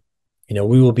kingdom.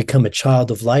 We will become a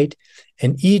child of light,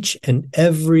 and each and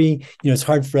every, it's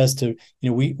hard for us to,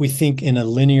 we think in a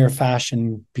linear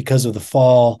fashion because of the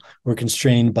fall. We're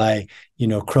constrained by,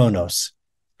 chronos.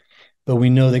 But we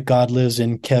know that God lives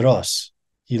in kairos.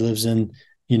 He lives in,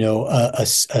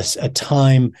 a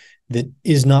time that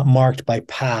is not marked by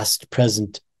past,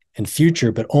 present, and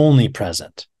future, but only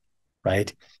present,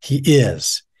 right? He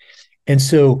is. And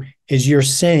so, as you're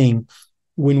saying,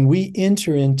 when we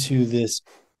enter into this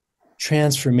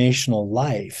transformational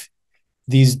life,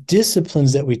 these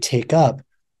disciplines that we take up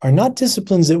are not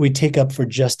disciplines that we take up for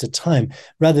just a time.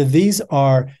 Rather, these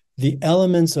are the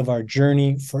elements of our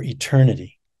journey for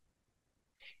eternity.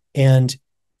 And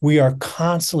we are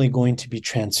constantly going to be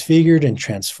transfigured and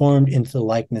transformed into the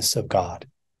likeness of God.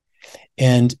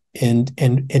 And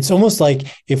it's almost like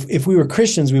if we were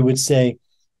Christians, we would say,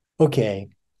 okay,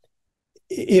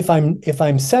 if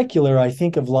I'm secular, I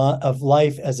think of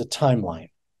life as a timeline.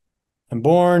 I'm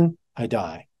born, I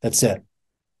die. That's it.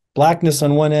 Blackness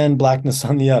on one end, blackness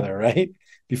on the other, right?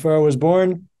 Before I was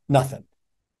born, nothing.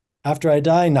 After I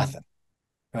die, nothing,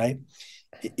 right?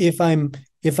 If I'm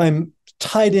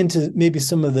tied into maybe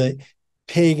some of the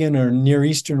pagan or Near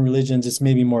Eastern religions, it's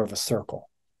maybe more of a circle,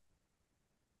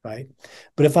 right?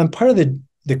 But if I'm part of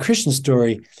the Christian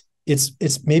story,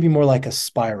 it's maybe more like a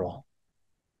spiral.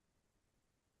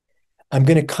 I'm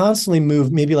going to constantly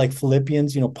move, maybe like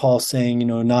Philippians, Paul saying,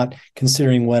 not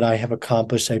considering what I have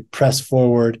accomplished, I press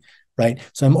forward, right?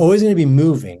 So I'm always going to be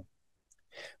moving,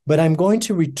 but I'm going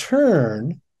to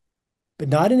return, but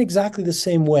not in exactly the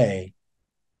same way,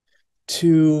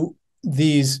 to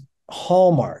these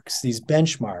hallmarks, these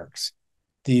benchmarks,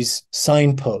 these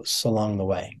signposts along the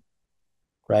way,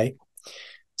 right?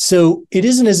 So it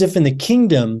isn't as if in the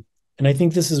kingdom, and I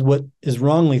think this is what is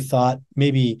wrongly thought,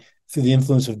 maybe through the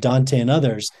influence of Dante and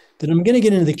others, that I'm going to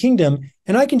get into the kingdom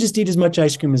and I can just eat as much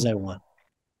ice cream as I want.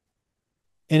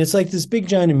 And it's like this big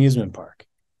giant amusement park.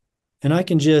 And I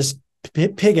can just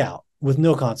pig out with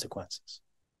no consequences.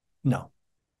 No.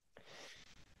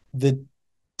 The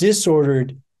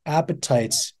disordered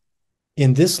appetites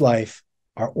in this life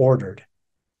are ordered.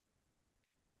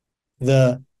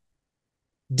 The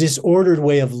disordered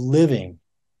way of living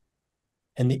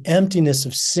and the emptiness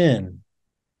of sin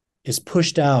is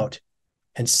pushed out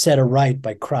and set aright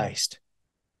by Christ.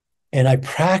 And I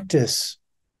practice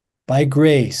by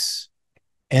grace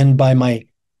and by my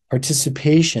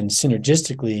participation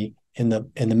synergistically in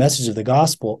the message of the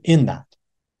gospel in that.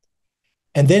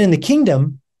 And then in the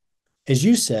kingdom, as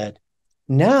you said,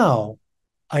 now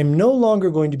I'm no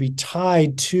longer going to be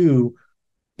tied to,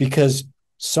 because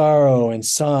sorrow and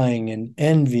sighing and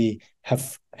envy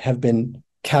have been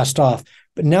cast off,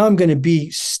 but now I'm going to be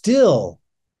still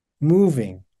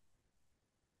moving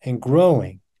and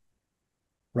growing,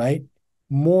 right?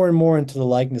 More and more into the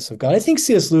likeness of God. I think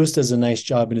C.S. Lewis does a nice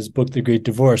job in his book, The Great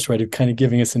Divorce, right, of kind of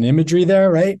giving us an imagery there,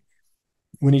 right?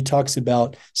 When he talks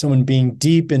about someone being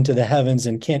deep into the heavens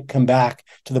and can't come back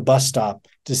to the bus stop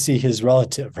to see his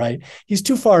relative, right? He's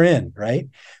too far in, right?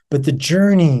 But the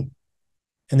journey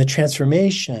and the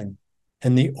transformation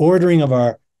and the ordering of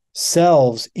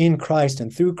ourselves in Christ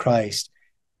and through Christ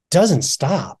doesn't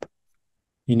stop,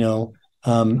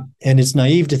 and it's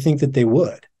naive to think that they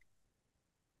would.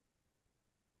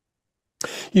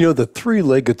 The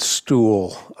three-legged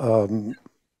stool,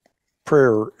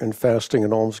 prayer and fasting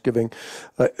and almsgiving,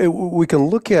 we can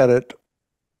look at it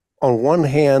on one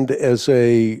hand as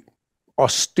a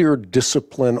austere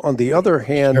discipline, on the other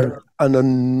hand, sure, an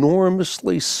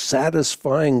enormously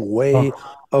satisfying way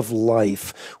of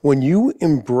life. When you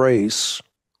embrace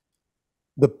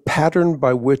the pattern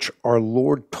by which our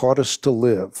Lord taught us to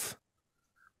live,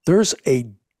 there's a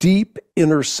deep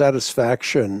inner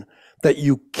satisfaction that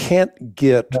you can't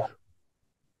get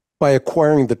by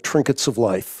acquiring the trinkets of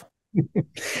life.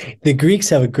 The Greeks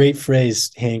have a great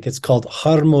phrase, Hank. It's called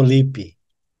harmolipi.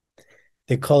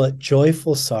 They call it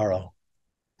joyful sorrow.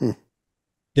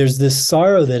 There's this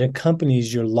sorrow that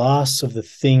accompanies your loss of the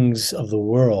things of the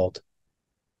world,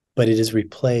 but it is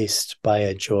replaced by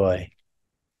a joy.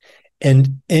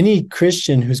 And any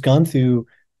Christian who's gone through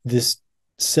this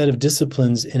set of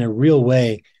disciplines in a real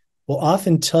way will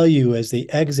often tell you as they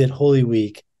exit Holy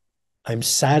Week, I'm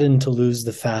saddened to lose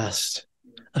the fast.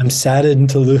 I'm saddened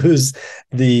to lose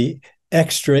the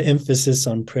extra emphasis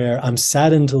on prayer. I'm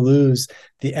saddened to lose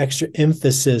the extra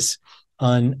emphasis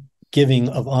on giving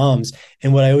of alms.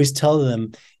 And what I always tell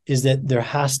them is that there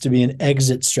has to be an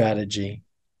exit strategy.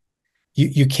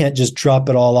 You can't just drop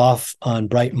it all off on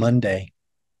Bright Monday,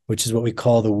 which is what we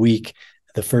call the week,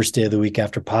 the first day of the week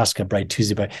after Pascha, Bright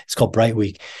Tuesday. It's called Bright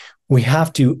Week. We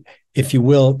have to, if you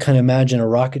will, kind of imagine a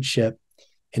rocket ship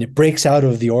and it breaks out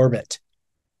of the orbit,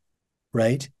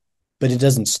 right? But it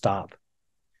doesn't stop.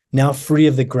 Now free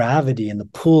of the gravity and the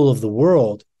pull of the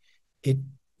world, it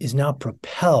is now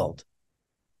propelled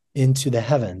into the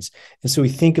heavens. And so we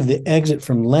think of the exit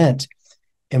from Lent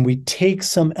and we take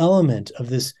some element of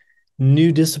this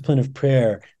new discipline of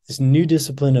prayer, this new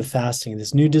discipline of fasting,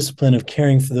 this new discipline of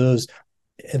caring for those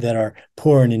that are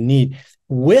poor and in need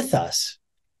with us.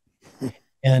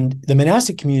 And the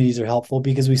monastic communities are helpful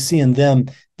because we see in them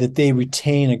that they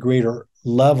retain a greater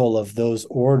level of those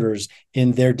orders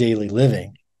in their daily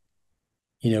living,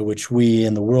 which we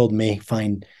in the world may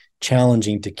find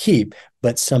challenging to keep,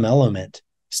 but some element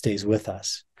stays with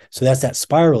us. So that's that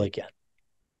spiral again.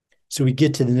 So we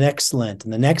get to the next Lent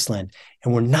and the next Lent,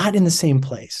 and we're not in the same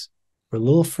place. We're a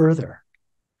little further,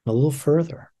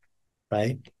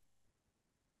 right?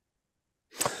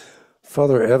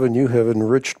 Father Evan, you have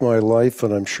enriched my life,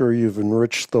 and I'm sure you've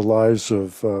enriched the lives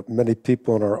of many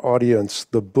people in our audience.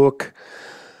 The book,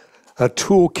 A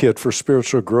Toolkit for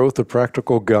Spiritual Growth, A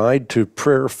Practical Guide to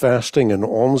Prayer, Fasting, and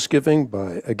Almsgiving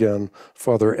by, again,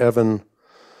 Father Evan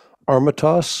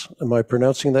Armatas. Am I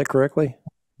pronouncing that correctly?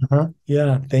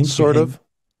 Yeah, thank you. Sort of?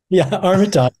 Yeah,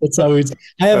 Armatas. That's always,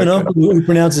 I have an uncle who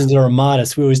pronounces it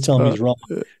Armatas. We always tell him he's wrong.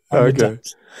 Okay.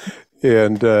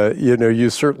 And, you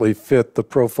certainly fit the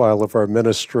profile of our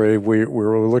ministry.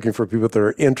 We're looking for people that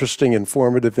are interesting,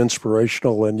 informative,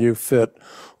 inspirational, and you fit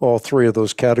all three of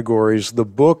those categories. The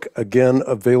book, again,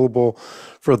 available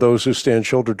for those who stand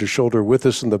shoulder to shoulder with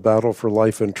us in the battle for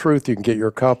life and truth. You can get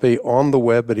your copy on the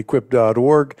web at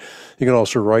equip.org. You can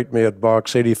also write me at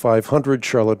Box 8500,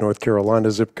 Charlotte, North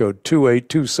Carolina, zip code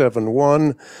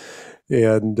 28271.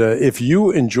 And if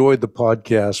you enjoyed the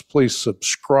podcast, please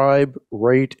subscribe,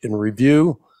 rate, and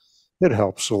review. It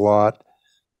helps a lot.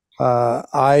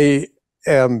 I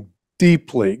am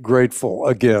deeply grateful,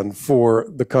 again, for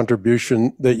the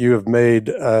contribution that you have made.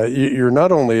 You're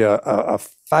not only a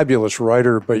fabulous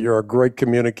writer, but you're a great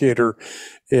communicator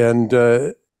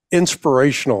and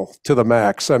inspirational to the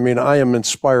max. I mean, I am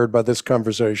inspired by this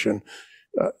conversation.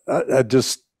 I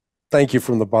just thank you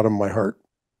from the bottom of my heart.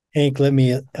 Hank, let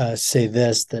me say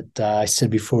this, that I said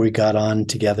before we got on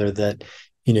together that,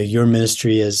 your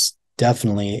ministry has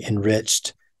definitely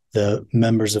enriched the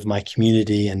members of my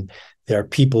community. And there are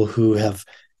people who have,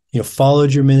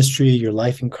 followed your ministry, your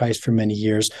life in Christ for many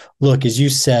years. Look, as you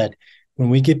said, when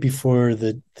we get before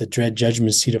the dread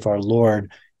judgment seat of our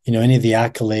Lord, any of the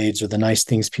accolades or the nice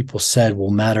things people said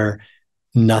will matter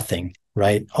nothing,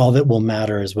 right? All that will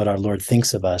matter is what our Lord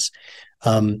thinks of us.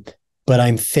 But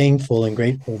I'm thankful and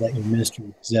grateful that your ministry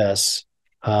exists.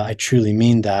 I truly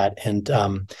mean that. And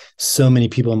so many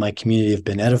people in my community have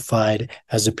been edified.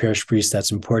 As a parish priest,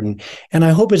 that's important. And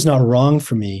I hope it's not wrong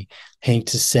for me, Hank,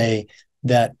 to say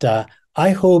that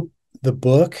I hope the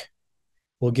book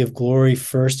will give glory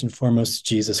first and foremost to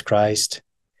Jesus Christ,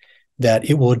 that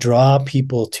it will draw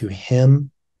people to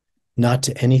him, not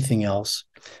to anything else,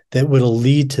 that will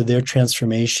lead to their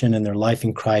transformation and their life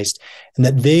in Christ, and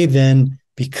that they then,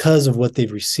 because of what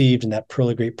they've received and that pearl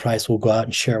of great price, will go out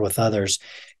and share it with others.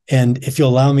 And if you'll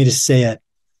allow me to say it,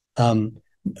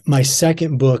 my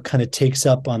second book kind of takes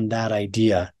up on that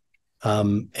idea.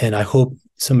 And I hope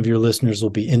some of your listeners will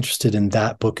be interested in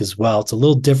that book as well. It's a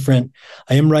little different.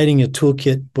 I am writing a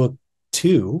toolkit book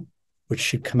 2, which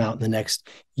should come out in the next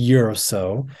year or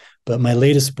so. But my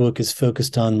latest book is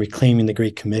focused on reclaiming the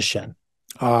Great Commission.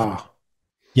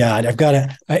 Yeah, I've got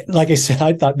to, like I said,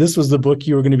 I thought this was the book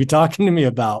you were going to be talking to me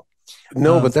about.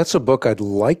 No, but that's a book I'd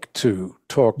like to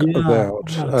talk about.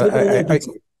 I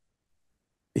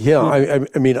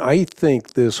mean, I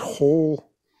think this whole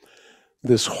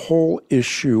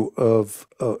issue of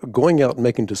going out and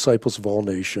making disciples of all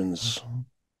nations,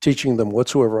 teaching them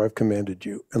whatsoever I've commanded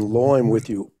you, and lo, I'm with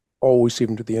you always,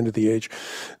 even to the end of the age.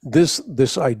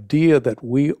 This idea that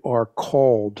we are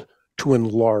called to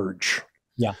enlarge.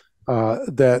 Yeah.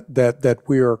 That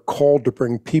we are called to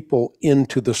bring people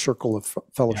into the circle of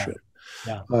fellowship.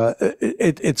 Yeah.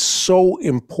 It's so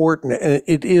important, and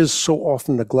it is so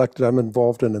often neglected. I'm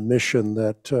involved in a mission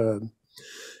that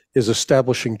is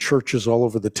establishing churches all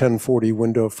over the 1040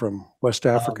 window from West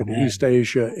Africa to East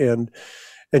Asia, and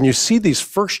you see these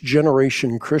first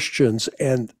generation Christians,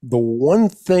 and the one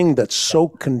thing that's so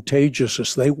contagious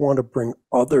is they want to bring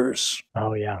others.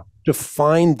 To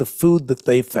find the food that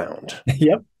they found.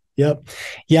 Yep.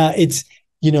 Yeah, it's,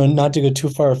 not to go too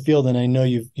far afield, and I know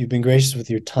you've been gracious with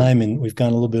your time and we've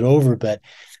gone a little bit over, but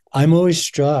I'm always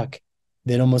struck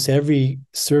that almost every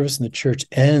service in the church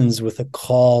ends with a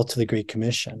call to the Great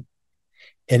Commission.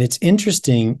 And it's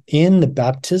interesting, in the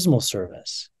baptismal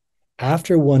service,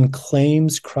 after one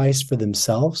claims Christ for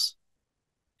themselves,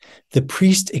 the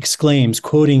priest exclaims,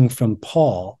 quoting from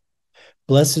Paul,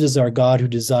 "Blessed is our God who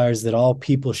desires that all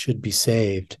people should be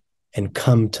saved and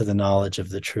come to the knowledge of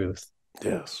the truth."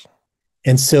 Yes.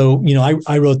 And so,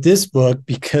 I wrote this book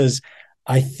because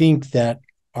I think that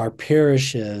our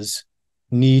parishes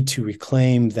need to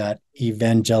reclaim that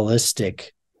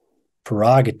evangelistic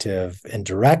prerogative and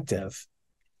directive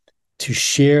to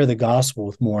share the gospel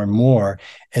with more and more.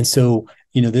 And so,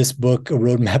 this book, A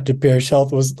Roadmap to Parish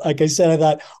Health, was, like I said, I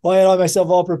thought, I had myself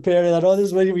all prepared. I thought, this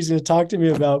is what he was going to talk to me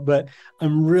about. But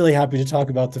I'm really happy to talk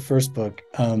about the first book,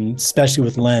 especially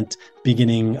with Lent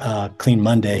beginning Clean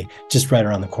Monday, just right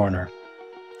around the corner.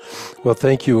 Well,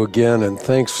 thank you again. And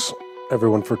thanks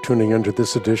everyone, for tuning into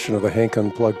this edition of the Hank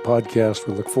Unplugged podcast.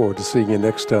 We look forward to seeing you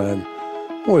next time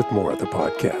with more of the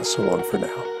podcast. So long for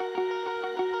now.